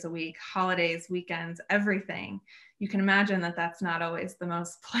 7 days a week, holidays, weekends, everything, you can imagine that that's not always the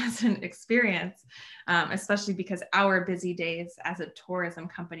most pleasant experience, especially because our busy days as a tourism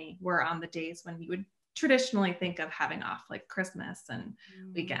company were on the days when you would traditionally think of having off, like Christmas and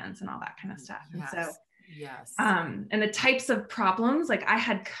weekends and all that kind of stuff. Yes. And so, yes. And the types of problems, like I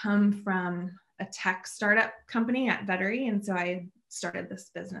had come from a tech startup company at Valerie, and so I started this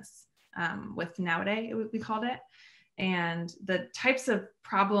business with Nowadays, we called it. And the types of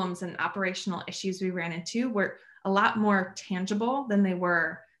problems and operational issues we ran into were a lot more tangible than they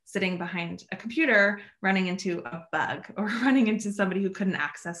were sitting behind a computer running into a bug or running into somebody who couldn't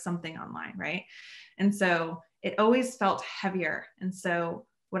access something online, right? And so it always felt heavier. And so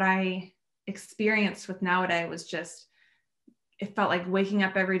what I experienced with Nowadays was just, it felt like waking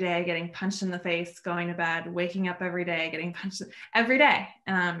up every day, getting punched in the face, going to bed, waking up every day, getting punched every day.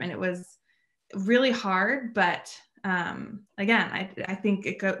 And it was really hard, but again, I think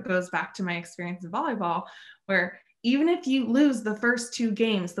it goes back to my experience in volleyball, where even if you lose the first 2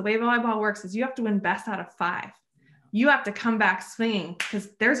 games, the way volleyball works is you have to win best out of 5. You have to come back swinging because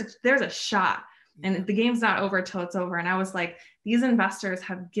there's a shot, and the game's not over till it's over. And I was like, these investors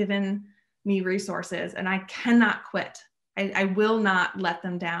have given me resources and I cannot quit. I will not let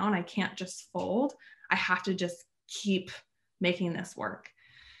them down. I can't just fold. I have to just keep making this work.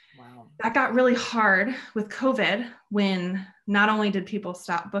 Wow. That got really hard with COVID, when not only did people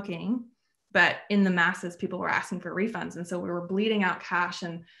stop booking, but in the masses, people were asking for refunds. And so we were bleeding out cash.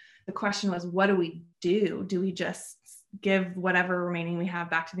 And the question was, what do we do? Do we just give whatever remaining we have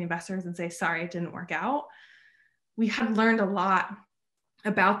back to the investors and say, sorry, it didn't work out? We had learned a lot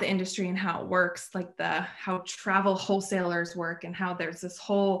about the industry and how it works, like how travel wholesalers work, and how there's this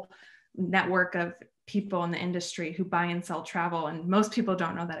whole network of people in the industry who buy and sell travel. And most people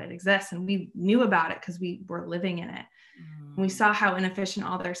don't know that it exists. And we knew about it because we were living in it. And we saw how inefficient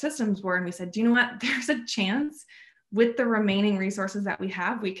all their systems were. And we said, do you know what? There's a chance with the remaining resources that we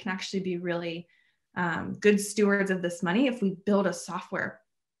have, we can actually be really good stewards of this money if we build a software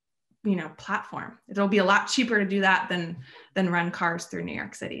platform. It'll be a lot cheaper to do that than run cars through New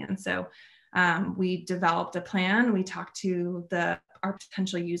York City. And so we developed a plan. We talked to our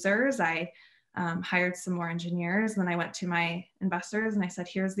potential users. I hired some more engineers. And then I went to my investors and I said,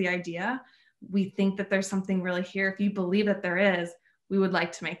 here's the idea. We think that there's something really here. If you believe that there is, we would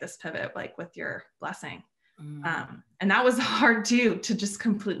like to make this pivot, like with your blessing. And that was hard too, to just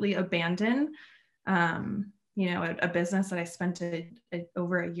completely abandon, you know, a business that I spent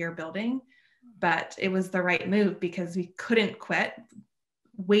over a year building, but it was the right move because we couldn't quit.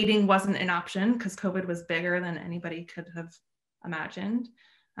 Waiting wasn't an option because COVID was bigger than anybody could have imagined.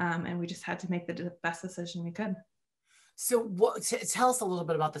 And we just had to make the best decision we could. So tell us a little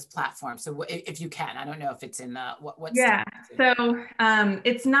bit about this platform. So if you can, I don't know if it's in the, what's. Yeah, so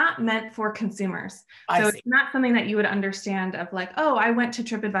it's not meant for consumers. So it's not something that you would understand of like, oh, I went to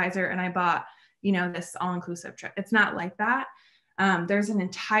TripAdvisor and I bought, you know, this all-inclusive trip. It's not like that. There's an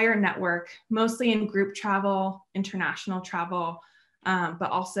entire network, mostly in group travel, international travel,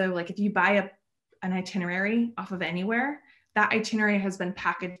 but also like if you buy an itinerary off of anywhere, that itinerary has been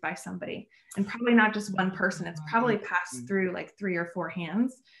packaged by somebody, and probably not just one person. It's probably passed through like 3 or 4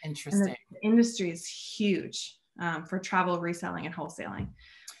 hands. Interesting. And the industry is huge for travel, reselling, and wholesaling.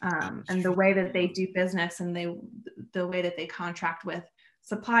 And the way that they do business and the way that they contract with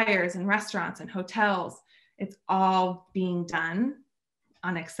suppliers and restaurants and hotels, it's all being done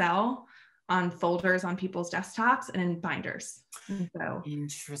on Excel, on folders on people's desktops, and in binders. And so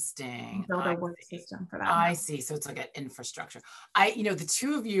interesting. Build a work system for that. I see. So it's like an infrastructure. You know, the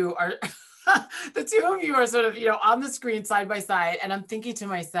two of you are the two of you are sort of, you know, on the screen side by side, and I'm thinking to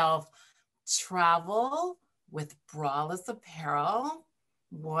myself, travel with braless apparel,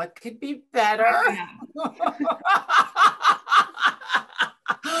 what could be better?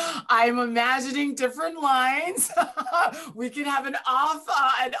 I'm imagining different lines. We can have an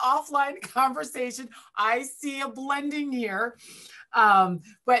offline conversation. I see a blending here.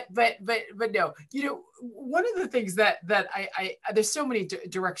 But no, you know, one of the things that I there's so many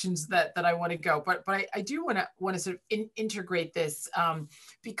directions that I want to go, but I do want to sort of integrate this,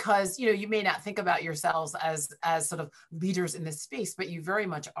 because, you know, you may not think about yourselves as sort of leaders in this space, but you very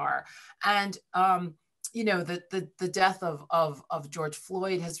much are. And, you know, the death of George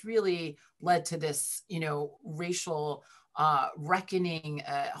Floyd has really led to this, you know, racial reckoning,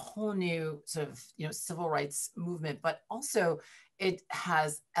 a whole new sort of, you know, civil rights movement, but also it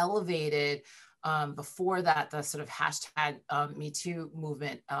has elevated, before that, the sort of hashtag Me Too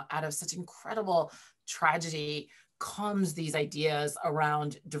movement. Out of such incredible tragedy comes these ideas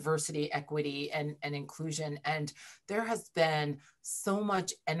around diversity, equity, and inclusion. And there has been so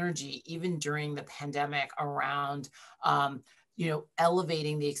much energy, even during the pandemic, around, you know,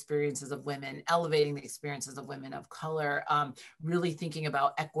 elevating the experiences of women, elevating the experiences of women of color, really thinking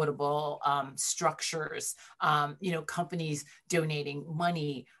about equitable structures, you know, companies donating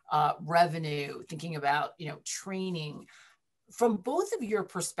money, revenue, thinking about, you know, training. From both of your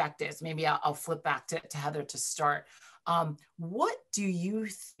perspectives, maybe I'll flip back to Heather to start. What do you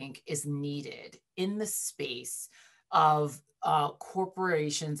think is needed in the space of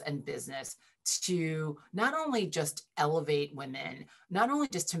corporations and business to not only just elevate women, not only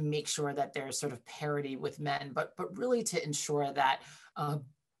just to make sure that there's sort of parity with men, but really to ensure that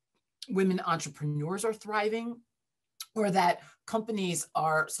women entrepreneurs are thriving, or that companies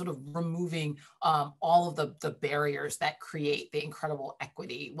are sort of removing all of the barriers that create the incredible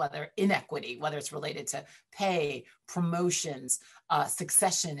equity, inequity, whether it's related to pay, promotions,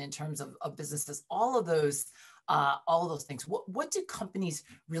 succession in terms of businesses, all of those things. What do companies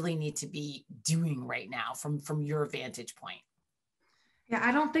really need to be doing right now from your vantage point? Yeah,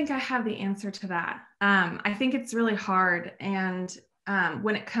 I don't think I have the answer to that. I think it's really hard. And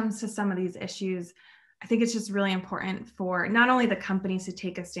when it comes to some of these issues, I think it's just really important for not only the companies to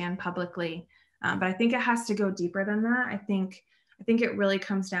take a stand publicly, but I think it has to go deeper than that. I think it really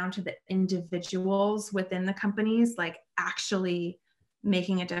comes down to the individuals within the companies, like actually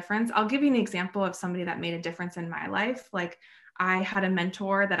making a difference. I'll give you an example of somebody that made a difference in my life. Like, I had a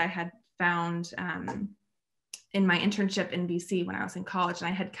mentor that I had found in my internship in BC when I was in college, and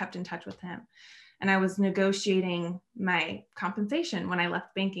I had kept in touch with him. And I was negotiating my compensation when I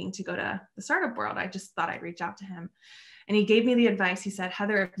left banking to go to the startup world. I just thought I'd reach out to him. And he gave me the advice. He said,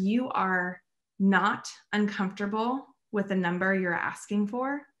 Heather, if you are not uncomfortable with the number you're asking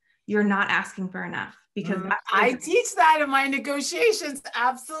for, you're not asking for enough. Because I teach that in my negotiations.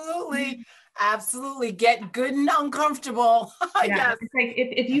 Absolutely. Absolutely. Get good and uncomfortable. Yeah. Yes. It's like,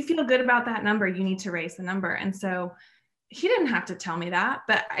 if you feel good about that number, you need to raise the number. And so he didn't have to tell me that,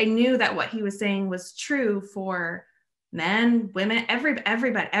 but I knew that what he was saying was true for men, women,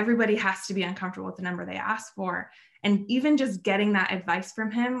 everybody has to be uncomfortable with the number they ask for. And even just getting that advice from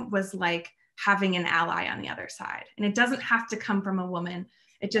him was like having an ally on the other side. And it doesn't have to come from a woman.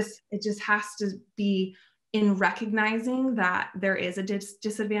 It just has to be in recognizing that there is a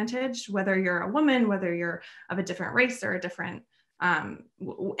disadvantage, whether you're a woman, whether you're of a different race or a different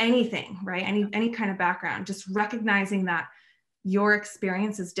anything, right? Any kind of background, just recognizing that your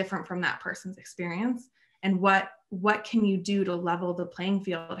experience is different from that person's experience, and what can you do to level the playing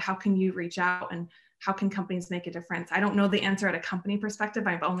field? How can you reach out, and how can companies make a difference? I don't know the answer at a company perspective.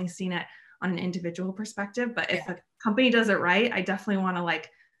 I've only seen it on an individual perspective, but if a company does it right, I definitely want to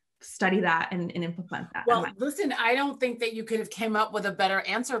like study that and implement that. Well, listen, I don't think that you could have came up with a better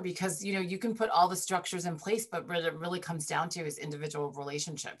answer, because, you know, you can put all the structures in place, but what it really comes down to is individual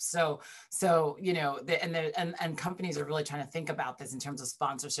relationships. So, you know, and companies are really trying to think about this in terms of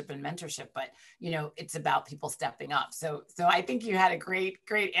sponsorship and mentorship, but, you know, it's about people stepping up. So I think you had a great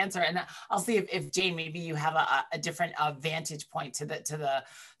answer. And I'll see if Jane, maybe you have a different vantage point to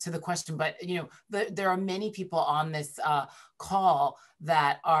the question, but, you know, there are many people on this call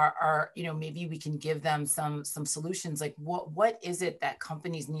that are, you know, maybe we can give them some solutions, like what is it that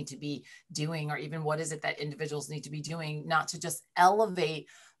companies need to be doing, or even what is it that individuals need to be doing, not to just elevate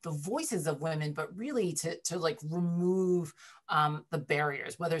the voices of women, but really to like remove the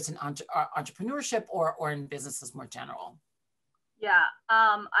barriers, whether it's in entrepreneurship or in businesses more general. Yeah,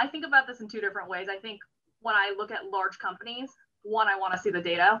 I think about this in two different ways. I think when I look at large companies, one, I want to see the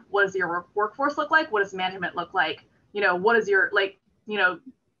data. What does your workforce look like? What does management look like? You know, what is your, like, you know,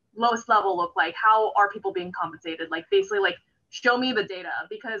 lowest level look like? How are people being compensated? Like, basically, like, show me the data,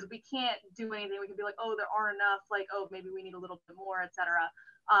 because we can't do anything. We can be like, oh, there aren't enough, like, oh, maybe we need a little bit more, etc.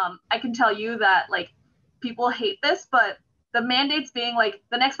 I can tell you that, like, people hate this, but the mandates being like,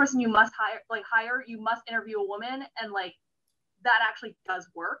 the next person you must hire, you must interview a woman, and like that actually does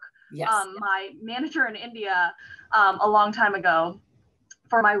work. Yes. My manager in India, a long time ago,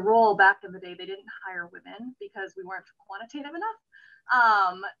 for my role back in the day, they didn't hire women because we weren't quantitative enough.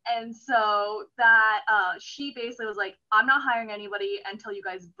 And so that she basically was like, I'm not hiring anybody until you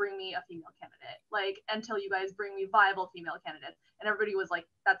guys bring me a female candidate, like until you guys bring me viable female candidates. And everybody was like,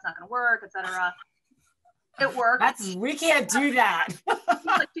 that's not going to work, etc. It worked. We can't do that.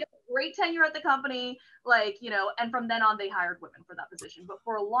 Like, she had a great tenure at the company, like, you know, and from then on they hired women for that position. But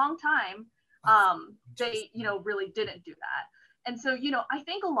for a long time, they, you know, really didn't do that. And so, you know, I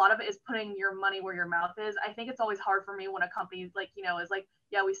think a lot of it is putting your money where your mouth is. I think it's always hard for me when a company, like, you know, is like,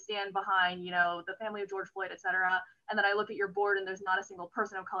 yeah, we stand behind, you know, the family of George Floyd, et cetera. And then I look at your board and there's not a single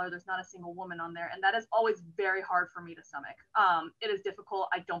person of color, there's not a single woman on there. And that is always very hard for me to stomach. It is difficult.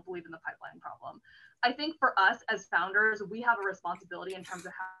 I don't believe in the pipeline problem. I think for us as founders, we have a responsibility in terms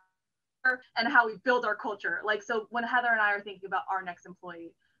of how we build our culture. Like, so when Heather and I are thinking about our next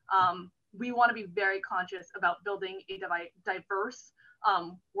employee, we want to be very conscious about building a diverse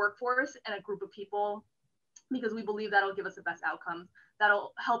workforce and a group of people, because we believe that'll give us the best outcomes.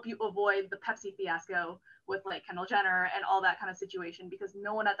 That'll help you avoid the Pepsi fiasco with like Kendall Jenner and all that kind of situation, because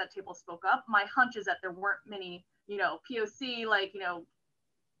no one at that table spoke up. My hunch is that there weren't many, you know, POC, like, you know,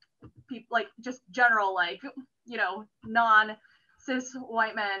 people, like just general, like, you know, non-cis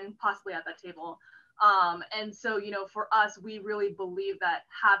white men possibly at that table. And so, you know, for us, we really believe that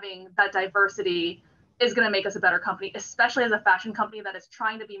having that diversity is going to make us a better company, especially as a fashion company that is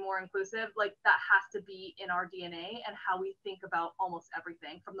trying to be more inclusive. Like, that has to be in our DNA and how we think about almost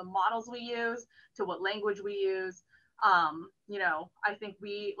everything, from the models we use to what language we use. You know, I think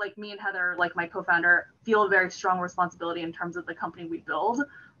we, like me and Heather, like my co-founder, feel a very strong responsibility in terms of the company we build.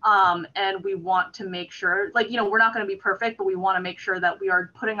 And we want to make sure, like, you know, we're not going to be perfect, but we want to make sure that we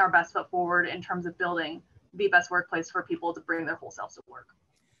are putting our best foot forward in terms of building the best workplace for people to bring their whole selves to work.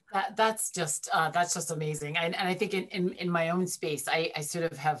 That's just amazing. And I think in my own space, I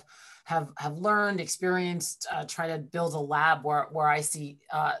sort of have learned, experienced, try to build a lab where I see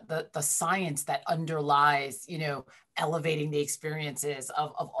the science that underlies, you know, elevating the experiences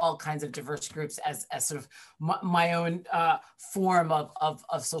of all kinds of diverse groups as sort of my own form of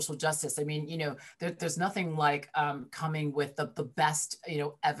social justice. I mean, you know, there's nothing like coming with the best, you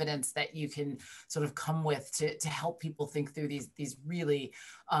know, evidence that you can sort of come with to help people think through these really,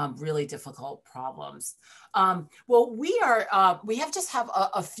 really difficult problems. Well, we have just have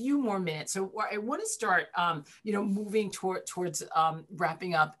a few more minutes. So I want to start, you know, moving towards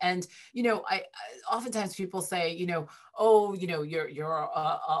wrapping up. And, you know, I oftentimes people say, you know, oh, you know, you're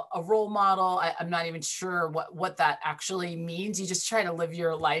a role model. I'm not even sure what that actually means. You just try to live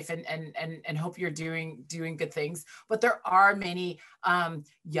your life and hope you're doing good things. But there are many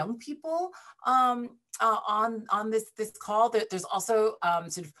young people on this call. That there's also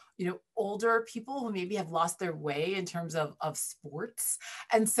sort of, you know, older people who maybe have lost their way in terms of sports.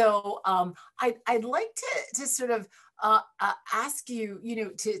 And so I'd like to sort of ask you,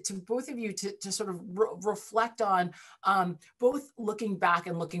 to both of you to sort of reflect on both looking back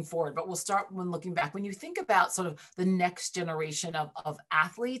and looking forward, but we'll start when looking back. When you think about sort of the next generation of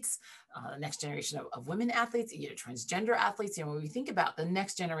athletes, next generation of women athletes, transgender athletes, when we think about the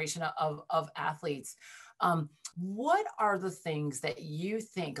next generation of athletes, what are the things that you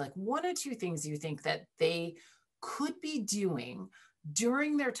think, like one or two things you think that they could be doing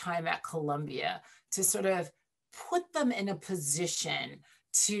during their time at Columbia to sort of put them in a position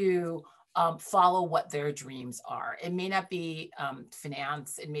to follow what their dreams are? It may not be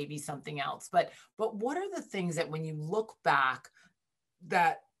finance, it may be something else, but what are the things that when you look back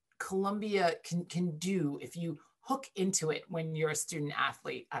that Columbia can do if you hook into it when you're a student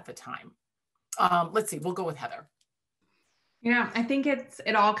athlete at the time? Let's see, we'll go with Heather. I think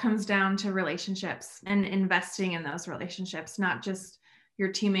it all comes down to relationships and investing in those relationships, not just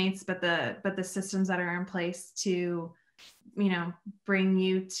your teammates, but the systems that are in place to, bring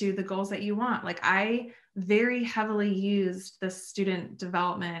you to the goals that you want. Like I very heavily used the student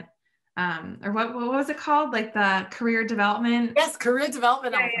development, or what was it called? Like the career development. Yes, career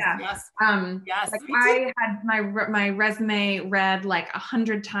development. Yeah. Yes. Yes. Like I had my resume read like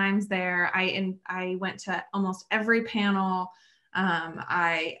 100 times there. I went to almost every panel.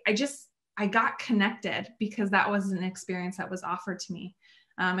 I got connected because that was an experience that was offered to me.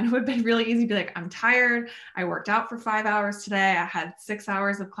 And it would have been really easy to be like, I'm tired. I worked out for 5 hours today. I had 6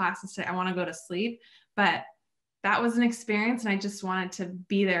 hours of classes today. I want to go to sleep. But that was an experience. And I just wanted to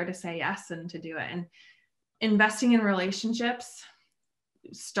be there to say yes and to do it. And investing in relationships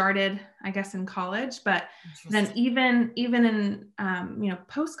started, I guess, in college, but then even in,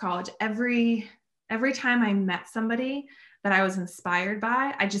 post-college, every time I met somebody that I was inspired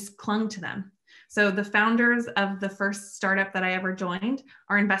by, I just clung to them. So the founders of the first startup that I ever joined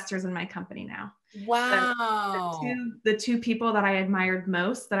are investors in my company now. Wow. The two people that I admired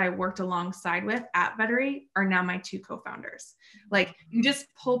most that I worked alongside with at Valerie are now my two co-founders. Like you just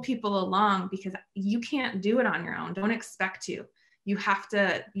pull people along because you can't do it on your own. Don't expect to. You have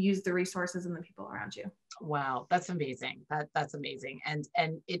to use the resources and the people around you. Wow, that's amazing. That's amazing. And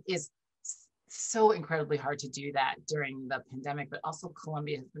it is so incredibly hard to do that during the pandemic, but also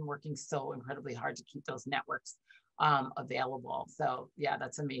Columbia has been working so incredibly hard to keep those networks available. So yeah,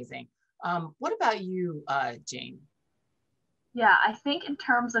 that's amazing. What about you, Jane? Yeah, I think in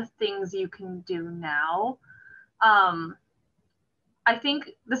terms of things you can do now, I think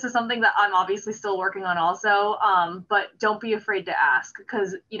this is something that I'm obviously still working on also, but don't be afraid to ask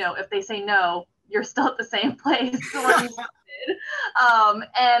because, if they say no, you're still at the same place where you started.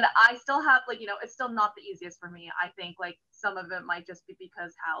 And I still have it's still not the easiest for me. I think some of it might just be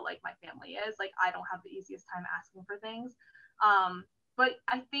because how my family is, I don't have the easiest time asking for things. But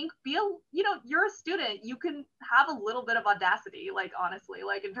I think you're a student, you can have a little bit of audacity, honestly,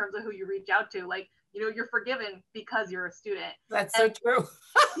 in terms of who you reach out to, you're forgiven because you're a student. That's so true.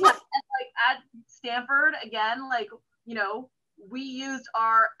 Yeah, and at Stanford, again, we used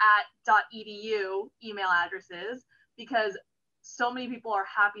our @edu email addresses because so many people are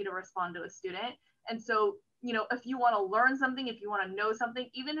happy to respond to a student. And so, if you want to learn something, if you want to know something,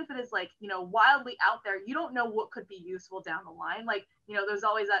 even if it is wildly out there, you don't know what could be useful down the line. There's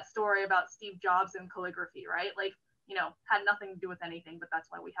always that story about Steve Jobs and calligraphy, right? Had nothing to do with anything, but that's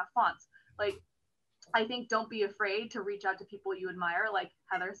why we have fonts. I think don't be afraid to reach out to people you admire, like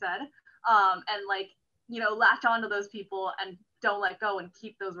Heather said, and latch onto those people and don't let go and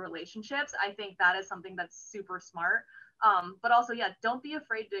keep those relationships. I think that is something that's super smart. But also, yeah, don't be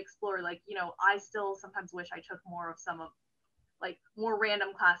afraid to explore. I still sometimes wish I took more of some of more random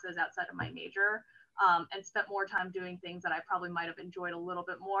classes outside of my major, and spent more time doing things that I probably might have enjoyed a little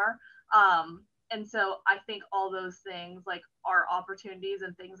bit more. And so I think all those things are opportunities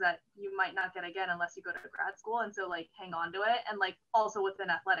and things that you might not get again unless you go to grad school. And so hang on to it. And also within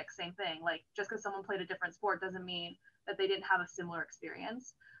athletics, same thing. Just because someone played a different sport doesn't mean that they didn't have a similar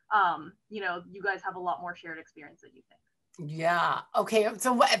experience. You guys have a lot more shared experience than you think. Yeah. Okay.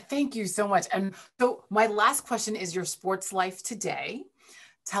 So thank you so much. And so my last question is your sports life today.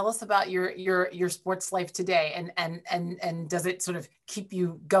 Tell us about your sports life today, and does it sort of keep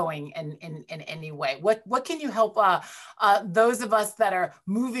you going in any way? What can you help those of us that are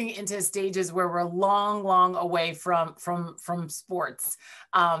moving into stages where we're long away from sports?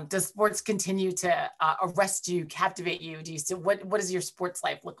 Does sports continue to arrest you, captivate you? Do you still what does your sports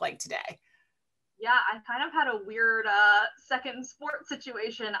life look like today? Yeah, I kind of had a weird second sport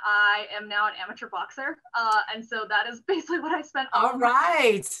situation. I am now an amateur boxer. And so that is basically what I spent all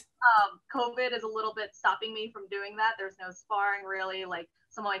right. COVID is a little bit stopping me from doing that. There's no sparring really.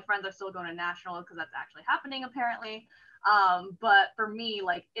 Some of my friends are still going to nationals because that's actually happening apparently. But for me,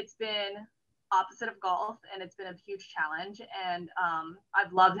 like, it's been opposite of golf, and it's been a huge challenge, and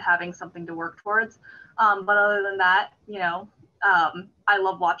I've loved having something to work towards. But other than that, you know, I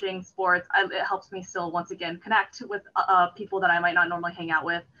love watching sports. It helps me still, once again, connect with people that I might not normally hang out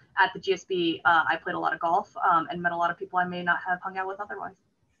with. At the GSB, I played a lot of golf and met a lot of people I may not have hung out with otherwise.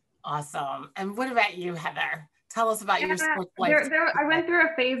 Awesome. And what about you, Heather? Tell us about your sports life. I went through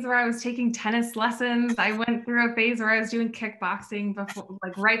a phase where I was taking tennis lessons. I went through a phase where I was doing kickboxing before,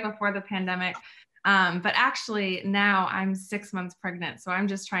 like right before the pandemic. But actually now I'm 6 months pregnant, so I'm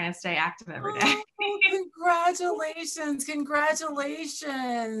just trying to stay active every day. Oh, congratulations.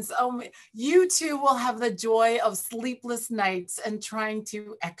 Congratulations. You two will have the joy of sleepless nights and trying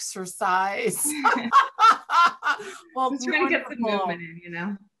to exercise. Well, just trying to get some movement in, you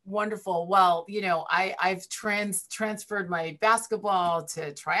know. Wonderful. Well, you know, I've transferred my basketball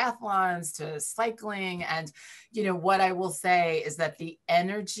to triathlons, to cycling. And, you know, what I will say is that the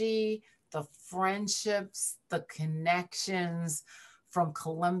energy, the friendships, the connections from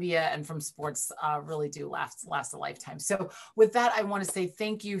Columbia and from sports really do last a lifetime. So with that, I want to say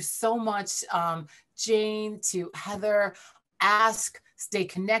thank you so much, Jane, to Heather. Stay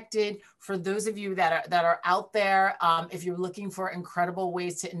connected. For those of you that are out there, if you're looking for incredible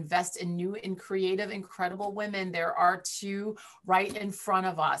ways to invest in new and creative, incredible women, there are two right in front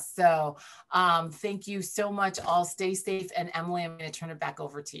of us. So thank you so much. All stay safe. And Emily, I'm going to turn it back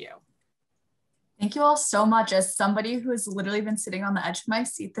over to you. Thank you all so much. As somebody who has literally been sitting on the edge of my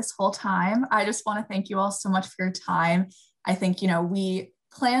seat this whole time, I just want to thank you all so much for your time. I think, you know, we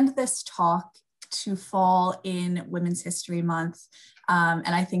planned this talk to fall in Women's History Month. And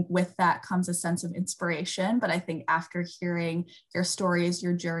I think with that comes a sense of inspiration. But I think after hearing your stories,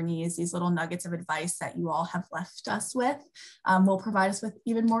 your journeys, these little nuggets of advice that you all have left us with, will provide us with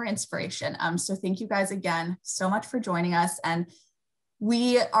even more inspiration. So thank you guys again so much for joining us. And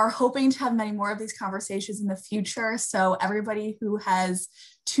we are hoping to have many more of these conversations in the future. So everybody who has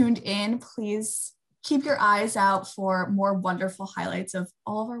tuned in, please keep your eyes out for more wonderful highlights of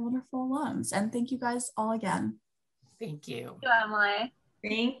all of our wonderful alums. And thank you guys all again. Thank you. Thank you, Emily.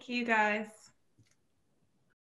 Thank you, guys.